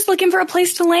 he's just looking for a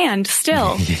place to land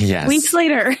still. Yes. Weeks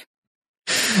later.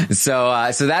 So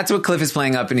that's what Cliff is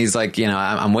playing up, and he's like,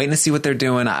 I'm waiting to see what they're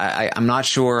doing. I'm not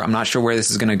sure where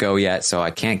this is going to go yet, so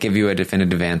I can't give you a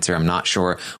definitive answer. I'm not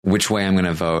sure which way I'm going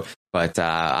to vote, but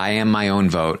I am my own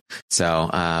vote. So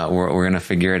we're going to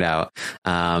figure it out.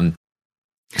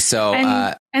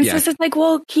 Sis is like,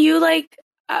 well, can you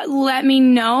let me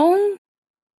know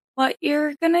what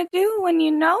you're going to do when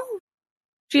you know?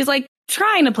 She's like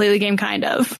trying to play the game, kind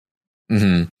of.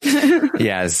 Mm-hmm.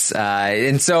 Yes.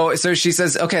 And so she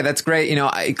says, okay, that's great.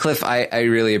 Cliff, I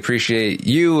really appreciate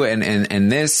you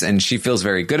and this, and she feels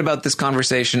very good about this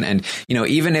conversation. And,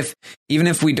 even if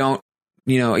we don't,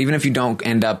 even if you don't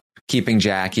end up keeping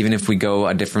Jack, even if we go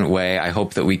a different way, I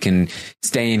hope that we can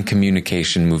stay in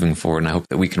communication moving forward, and I hope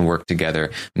that we can work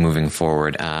together moving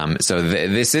forward. So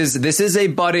this is a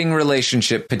budding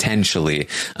relationship potentially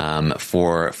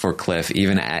for Cliff,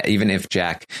 even if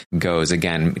Jack goes.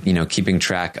 Again, keeping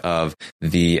track of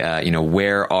the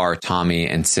where are Tommy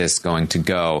and Sis going to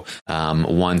go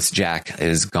once Jack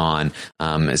is gone.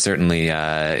 Certainly,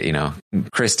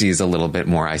 Christy is a little bit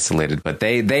more isolated, but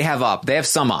they have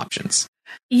some options.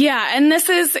 Yeah, and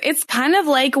it's kind of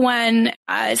like when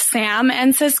Sam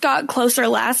and Sis got closer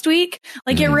last week.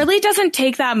 Like, It really doesn't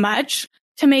take that much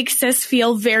to make Sis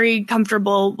feel very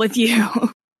comfortable with you.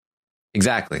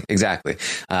 Exactly.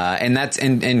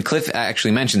 And Cliff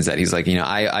actually mentions that. He's like,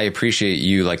 I appreciate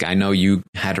you. Like, I know you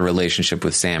had a relationship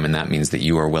with Sam, and that means that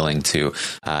you are willing to,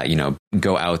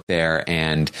 go out there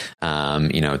and,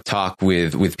 talk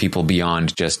with people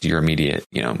beyond just your immediate,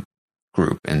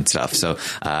 group and stuff. So,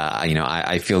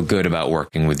 I feel good about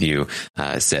working with you,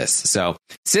 Sis. So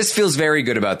Sis feels very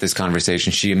good about this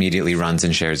conversation. She immediately runs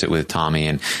and shares it with Tommy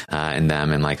and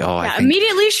them, and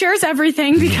immediately shares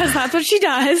everything because that's what she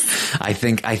does. I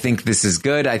think this is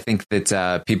good. I think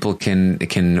that people can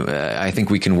I think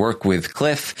we can work with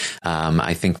Cliff.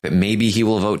 I think that maybe he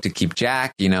will vote to keep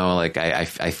Jack.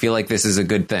 I feel like this is a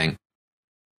good thing.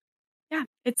 Yeah,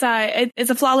 it's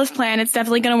a flawless plan. It's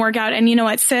definitely going to work out. And you know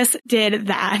what? Sis did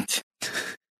that.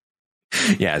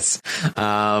 Yes.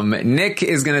 Nick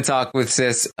is going to talk with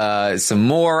Sis some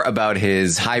more about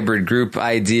his hybrid group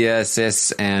idea.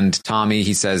 Sis and Tommy,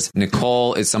 he says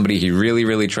Nicole is somebody he really,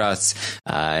 really trusts.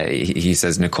 He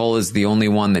says Nicole is the only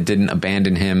one that didn't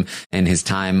abandon him in his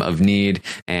time of need.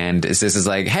 And Sis is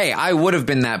like, hey, I would have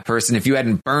been that person if you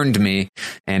hadn't burned me.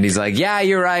 And he's like, yeah,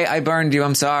 you're right. I burned you.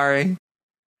 I'm sorry.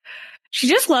 She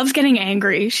just loves getting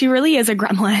angry. She really is a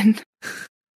gremlin.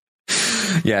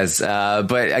 Yes.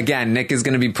 But again, Nick is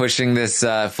going to be pushing this,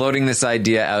 floating this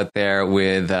idea out there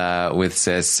with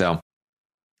Sis. So,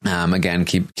 again,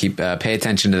 pay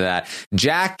attention to that.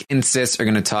 Jack and Sis are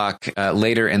going to talk,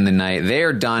 later in the night.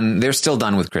 They're done. They're still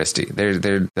done with Christy.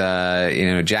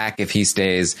 Jack, if he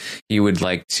stays, he would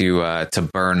like to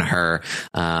burn her.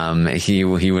 He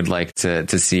would like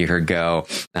to see her go.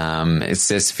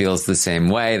 Sis feels the same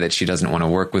way, that she doesn't want to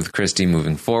work with Christy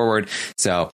moving forward.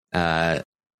 So,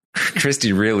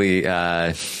 Christy really,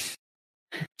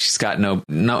 she's got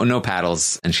no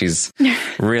paddles, and she's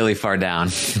really far down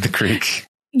the creek.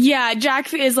 Yeah,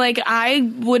 Jack is like, I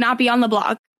would not be on the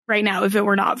block right now if it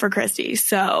were not for Christy.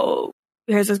 So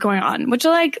here's what's going on, which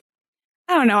I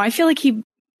don't know. I feel like he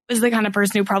was the kind of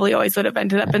person who probably always would have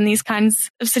ended up in these kinds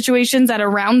of situations at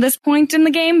around this point in the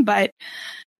game. But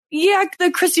yeah,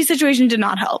 the Christy situation did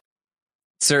not help.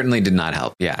 Certainly did not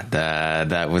help. Yeah,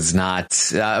 that was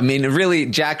not. Really,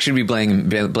 Jack should be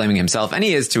blaming himself, and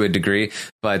he is to a degree.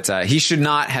 But he should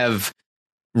not have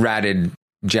ratted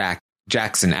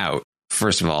Jackson out.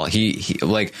 First of all, he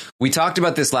we talked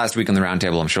about this last week on the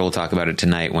roundtable. I'm sure we'll talk about it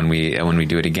tonight when we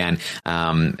do it again.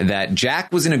 That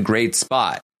Jack was in a great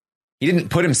spot. He didn't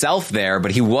put himself there,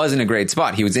 but he was in a great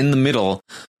spot. He was in the middle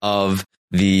of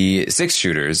the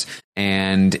 6-shooters,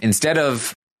 and instead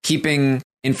of keeping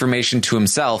information to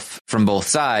himself from both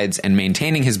sides and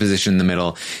maintaining his position in the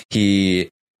middle, he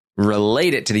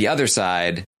relayed it to the other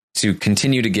side to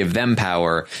continue to give them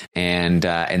power, and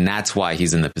that's why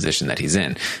he's in the position that he's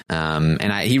in.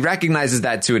 He recognizes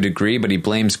that to a degree, but he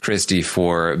blames Christy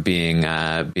for being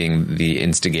the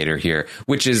instigator here,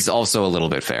 which is also a little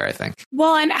bit fair, I think.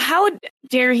 Well, and how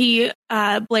dare he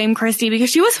blame Christy, because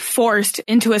she was forced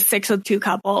into a 6 with 2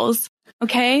 couples.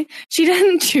 Okay, she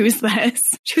didn't choose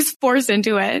this; she was forced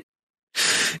into it.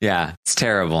 Yeah, it's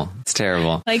terrible. It's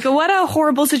terrible. Like, what a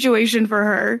horrible situation for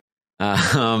her.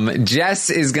 Jess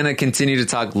is going to continue to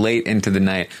talk late into the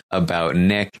night about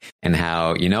Nick and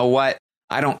how, you know what?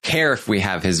 I don't care if we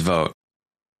have his vote.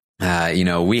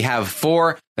 We have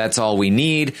 4. That's all we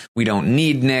need. We don't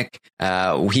need Nick.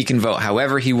 He can vote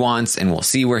however he wants, and we'll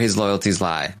see where his loyalties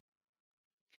lie.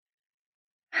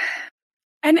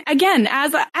 And again,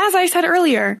 as I said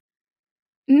earlier,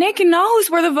 Nick knows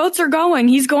where the votes are going.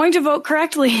 He's going to vote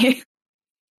correctly.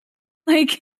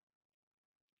 Like,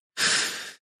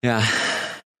 yeah.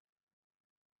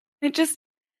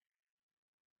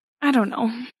 I don't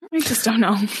know. I just don't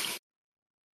know.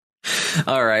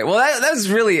 All right. Well, that's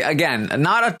really, again,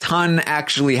 not a ton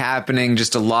actually happening.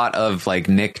 Just a lot of like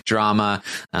Nick drama,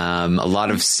 a lot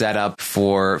of setup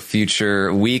for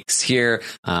future weeks here.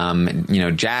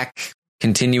 Jack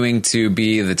continuing to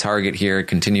be the target here,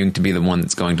 continuing to be the one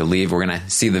that's going to leave. We're going to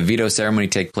see the veto ceremony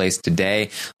take place today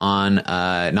on,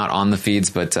 not on the feeds,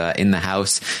 but in the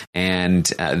House. And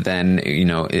then,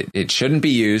 it shouldn't be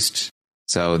used.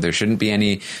 So there shouldn't be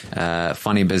any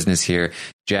funny business here.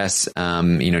 Jess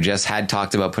had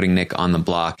talked about putting Nick on the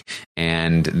block,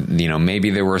 and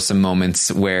maybe there were some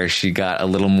moments where she got a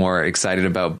little more excited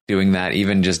about doing that,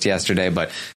 even just yesterday. But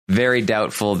very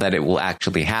doubtful that it will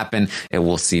actually happen. It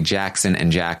will see Jackson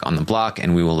and Jack on the block,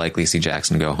 and we will likely see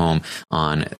Jackson go home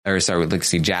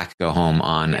see Jack go home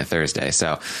on Thursday.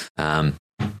 So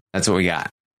that's what we got.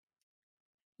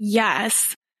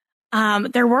 Yes,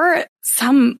 there were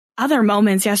some other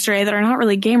moments yesterday that are not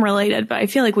really game related, but I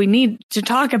feel like we need to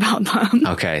talk about them.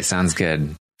 Okay, sounds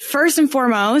good. First and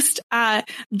foremost,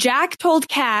 Jack told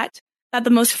Kat that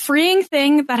the most freeing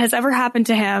thing that has ever happened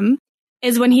to him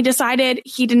is when he decided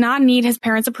he did not need his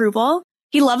parents' approval.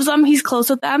 He loves them, he's close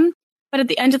with them, but at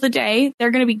the end of the day, they're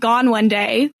going to be gone one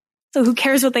day. So who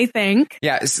cares what they think?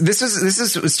 Yeah, this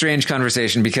is a strange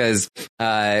conversation because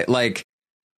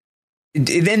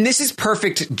then this is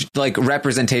perfect like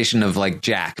representation of like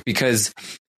Jack, because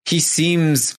he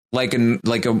seems like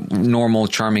a normal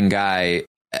charming guy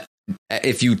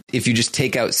if you just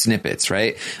take out snippets,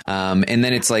 right? And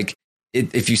then it's like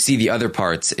if you see the other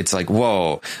parts, it's like,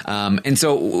 whoa. And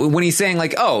so when he's saying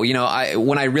like, oh,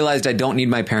 when I realized I don't need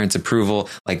my parents' approval,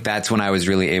 like that's when I was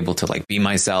really able to like be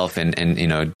myself and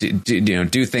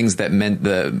do things that meant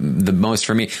the most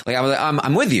for me. Like I was like,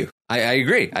 I'm with you. I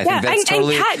agree. I think that's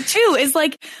totally. And Kat too is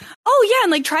like, oh yeah,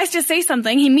 and like tries to say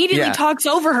something. He immediately talks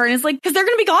over her and is like, because they're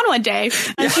going to be gone one day.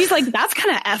 And she's like, that's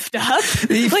kind of effed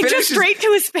up. Like just straight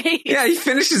to his face. Yeah, he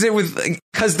finishes it with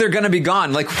because they're going to be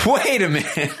gone. Like, wait a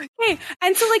minute. Okay,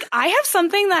 and so like I have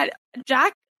something that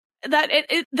Jack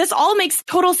this all makes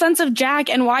total sense of Jack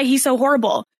and why he's so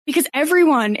horrible, because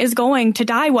everyone is going to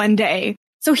die one day.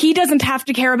 So he doesn't have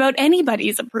to care about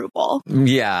anybody's approval.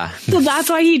 Yeah. So that's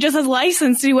why he just has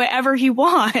license to do whatever he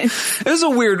wants. It was a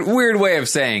weird way of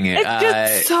saying it. It's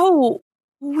just so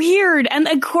weird. And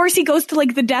of course he goes to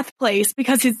like the death place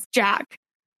because it's Jack.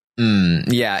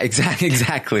 Yeah,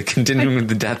 exactly. Continuing with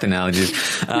the death analogies.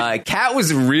 Kat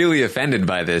was really offended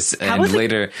by this. And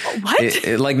later,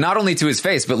 like not only to his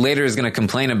face, but later is going to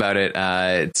complain about it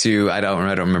to, I don't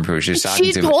remember who she was talking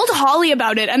to. She told Holly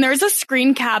about it, and there's a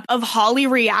screen cap of Holly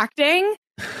reacting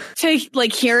to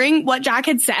like hearing what Jack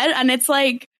had said. And it's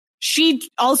like, she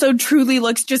also truly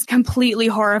looks just completely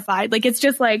horrified. Like, it's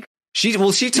just like, She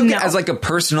took it as like a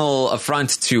personal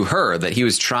affront to her, that he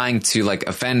was trying to like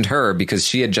offend her because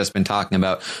she had just been talking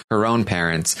about her own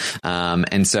parents. And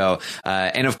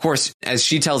of course, as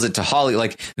she tells it to Holly,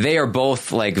 like they are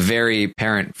both like very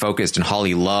parent focused, and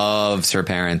Holly loves her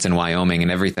parents in Wyoming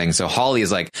and everything. So Holly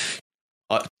is like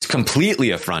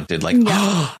completely affronted. Like,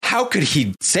 oh, how could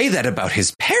he say that about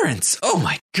his parents? Oh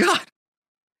my God.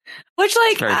 Which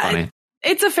like, very funny.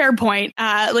 It's a fair point.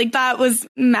 Like that was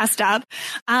messed up.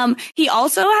 He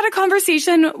also had a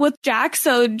conversation with Jack.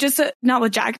 So not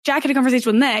with Jack. Jack had a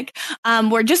conversation with Nick,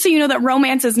 where just so you know that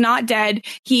romance is not dead.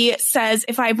 He says,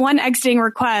 if I have one exiting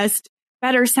request,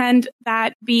 better send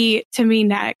that be to me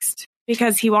next,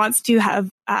 because he wants to have,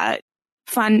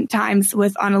 fun times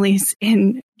with Annalise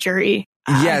in jury.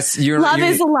 Yes, love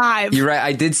is alive. You're right.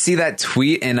 I did see that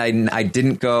tweet, and I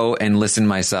didn't go and listen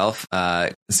myself. I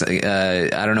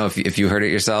don't know if you heard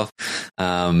it yourself.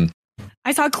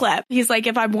 I saw a clip. He's like,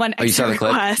 if I'm one you saw extra the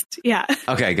clip? request. Yeah.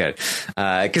 Okay, good.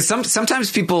 Because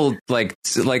sometimes people like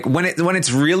when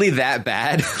it's really that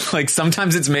bad, like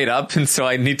sometimes it's made up, and so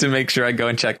I need to make sure I go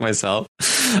and check myself.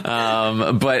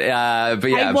 But yeah.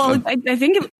 I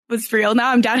think it was real. Now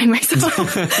I'm doubting myself.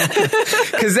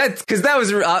 Because that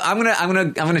was. I'm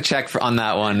gonna check on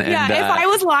that one. Yeah. And, if I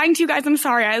was lying to you guys, I'm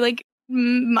sorry.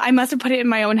 I must have put it in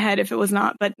my own head if it was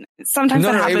not, but sometimes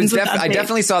that happens. I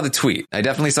definitely saw the tweet.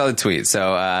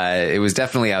 So it was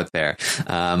definitely out there.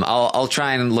 I'll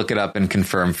try and look it up and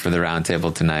confirm for the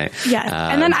roundtable tonight. Yes.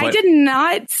 And then I did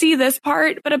not see this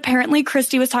part, but apparently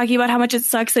Christy was talking about how much it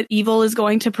sucks that evil is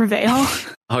going to prevail.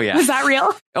 Oh, yeah. Was that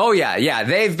real? Oh, yeah. Yeah.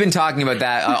 They've been talking about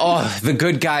that. The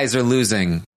good guys are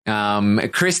losing.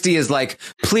 Christy is like,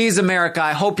 please, America,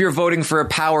 I hope you're voting for a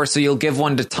power so you'll give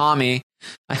one to Tommy.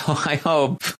 I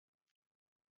hope.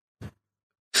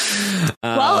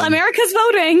 Well, America's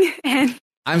voting, and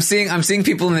I'm seeing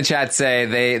people in the chat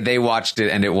say they watched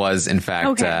it and it was in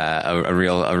fact a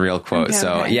real quote. Okay,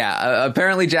 so yeah,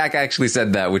 apparently Jack actually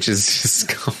said that, which is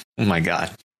just oh my god.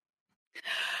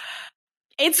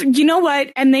 It's, you know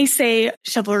what, and they say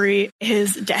chivalry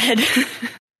is dead.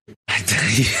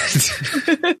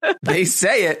 They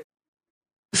say it.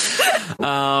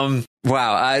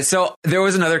 Wow. So there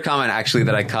was another comment actually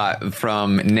that I caught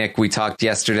from Nick. We talked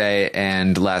yesterday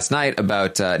and last night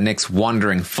about Nick's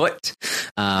wandering foot.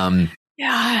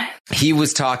 Yeah. He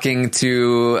was talking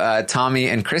to Tommy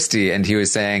and Christy, and he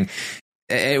was saying,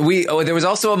 there was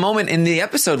also a moment in the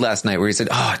episode last night where he said,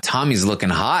 "Oh, Tommy's looking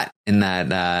hot in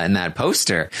that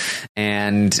poster,"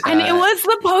 and it was,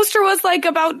 the poster was like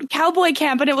about cowboy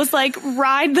camp, and it was like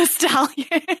Ride the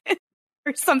Stallion.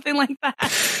 Or something like that.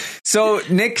 So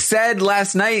Nick said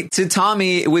last night to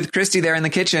Tommy with Christy there in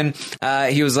the kitchen,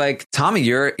 he was like, "Tommy,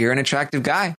 you're an attractive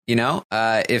guy. You know,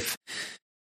 if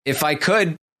I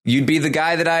could, you'd be the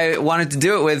guy that I wanted to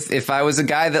do it with. If I was a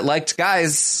guy that liked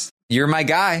guys, you're my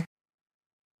guy."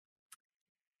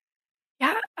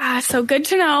 Yeah. So good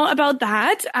to know about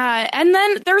that. And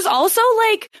then there's also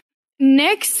like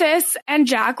Nick, Sis, and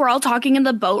Jack were all talking in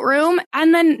the boat room,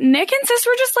 and then Nick and Sis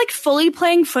were just like fully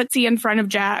playing footsie in front of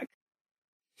Jack.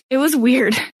 It was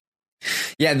weird.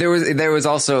 Yeah, there was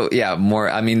also more.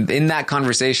 I mean, in that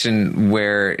conversation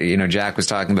where Jack was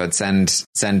talking about send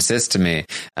Sis to me,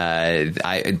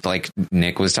 I like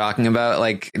Nick was talking about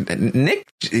like Nick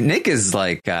is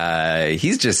like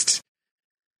he's just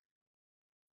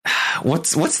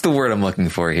what's the word I'm looking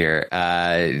for here?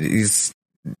 He's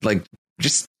like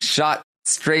just shot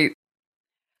straight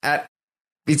at.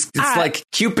 It's like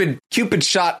Cupid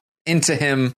shot into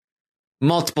him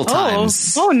multiple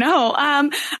times. Oh no!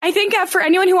 I think for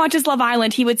anyone who watches Love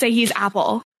Island, he would say he's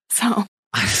Apple. So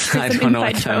I don't know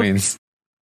what that means.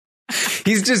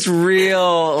 He's just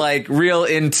real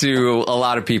into a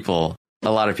lot of people.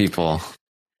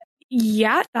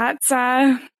 Yeah, that's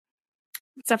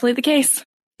definitely the case.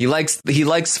 He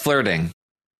likes flirting.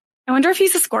 I wonder if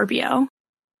he's a Scorpio.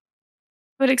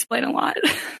 Would explain a lot.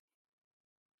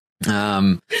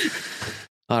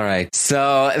 All right,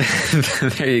 so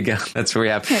there you go. That's where we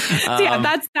have. So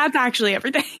that's actually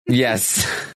everything. Yes,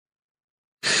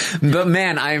 but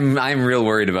man, I'm real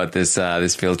worried about this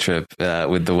field trip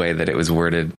with the way that it was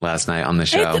worded last night on the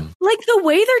show. It's, like the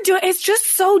way they're doing, it's just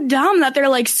so dumb that they're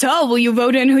like, "So, will you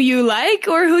vote in who you like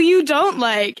or who you don't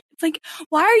like?" It's like,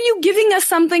 why are you giving us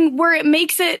something where it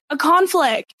makes it a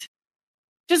conflict?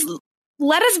 Just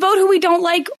let us vote who we don't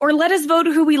like, or let us vote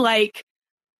who we like.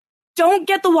 Don't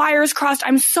get the wires crossed.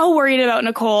 I'm so worried about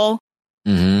Nicole.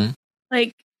 Mm-hmm.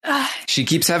 Like, she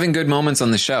keeps having good moments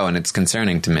on the show, and it's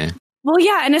concerning to me. Well,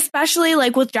 yeah, and especially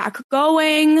like with Jack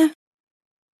going,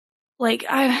 like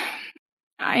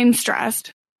I'm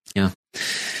stressed. Yeah.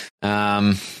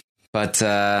 But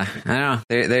I don't know.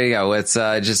 There you go. Let's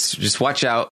just watch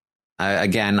out.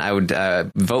 Again, I would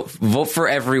vote for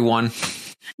everyone.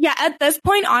 Yeah, at this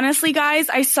point, honestly, guys,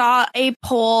 I saw a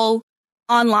poll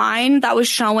online that was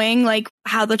showing like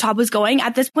how the top was going.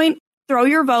 At this point, throw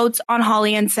your votes on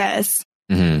Holly and Sis.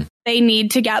 Mm-hmm. They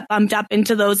need to get bumped up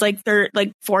into those like third,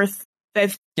 like fourth,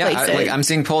 fifth places. I'm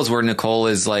seeing polls where Nicole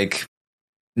is like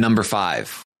number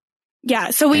 5.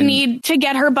 Yeah, so we need to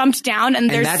get her bumped down, and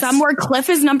there's somewhere Cliff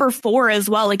is number 4 as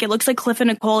well. Like it looks like Cliff and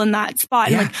Nicole in that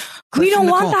spot. Yeah, like we don't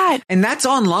want that. And that's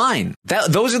online.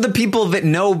 Those are the people that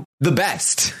know the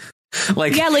best.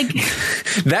 Like yeah, like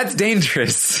that's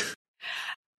dangerous.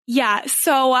 Yeah.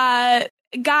 So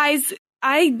guys,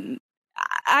 I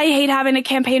hate having a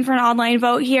campaign for an online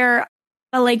vote here.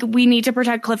 But like we need to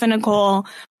protect Cliff and Nicole.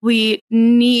 We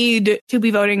need to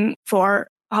be voting for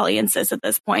Holly and Sis at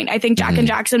this point. I think Jack and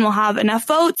Jackson will have enough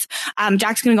votes.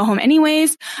 Jack's going to go home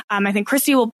anyways. I think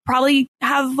Christy will probably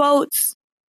have votes.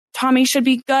 Tommy should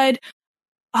be good.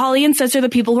 Holly and Sis are the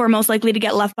people who are most likely to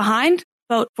get left behind.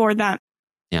 Vote for them.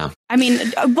 Yeah. I mean,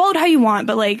 vote how you want,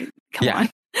 but like, come on.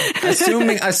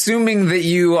 assuming that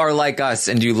you are like us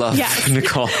and you love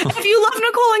Nicole. If you love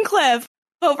Nicole and Cliff,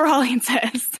 vote for Holly and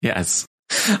Sis. Yes.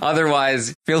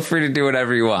 Otherwise, feel free to do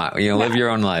whatever you want. Live your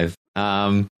own life.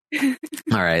 All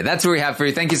right. That's what we have for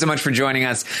you. Thank you so much for joining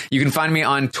us. You can find me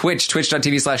on Twitch,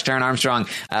 twitch.tv/Taran Armstrong.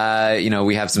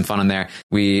 We have some fun on there.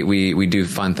 We do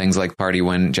fun things like party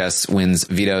when Jess wins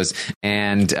vetoes.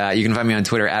 And you can find me on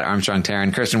Twitter at Armstrong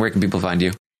Taran. Kirsten, where can people find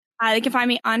you? They can find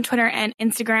me on Twitter and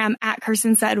Instagram at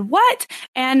Kirsten Said What.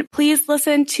 And please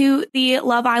listen to the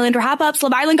Love Island wrap-ups.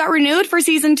 Love Island got renewed for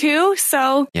season 2.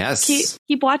 So yes,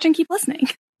 keep watching, keep listening.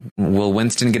 Will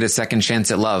Winston get a second chance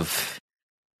at love?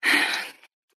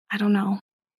 I don't know.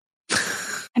 Okay,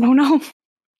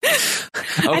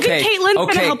 I think Caitlin's going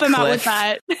to help him out with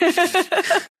that.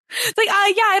 It's like,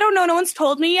 I don't know. No one's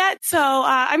told me yet. So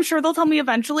I'm sure they'll tell me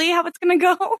eventually how it's going to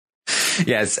go.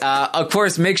 Yes. Of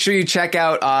course, make sure you check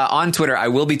out on Twitter. I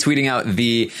will be tweeting out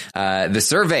the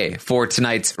survey for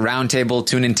tonight's roundtable.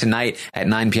 Tune in tonight at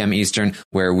 9 p.m. Eastern,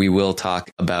 where we will talk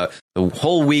about the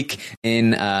whole week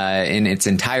in its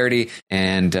entirety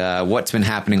and what's been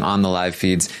happening on the live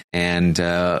feeds. And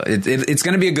it's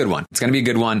going to be a good one. It's going to be a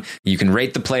good one. You can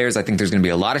rate the players. I think there's going to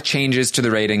be a lot of changes to the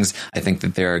ratings. I think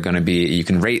that there are going to be, you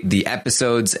can rate the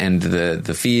episodes and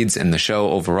the feeds and the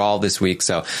show overall this week.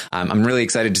 So I'm really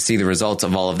excited to see the results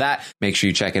of all of that. Make sure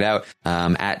you check it out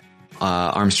at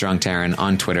Armstrong Taran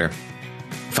on Twitter.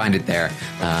 Find it there.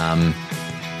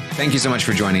 Thank you so much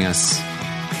for joining us.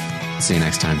 See you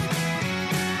next time.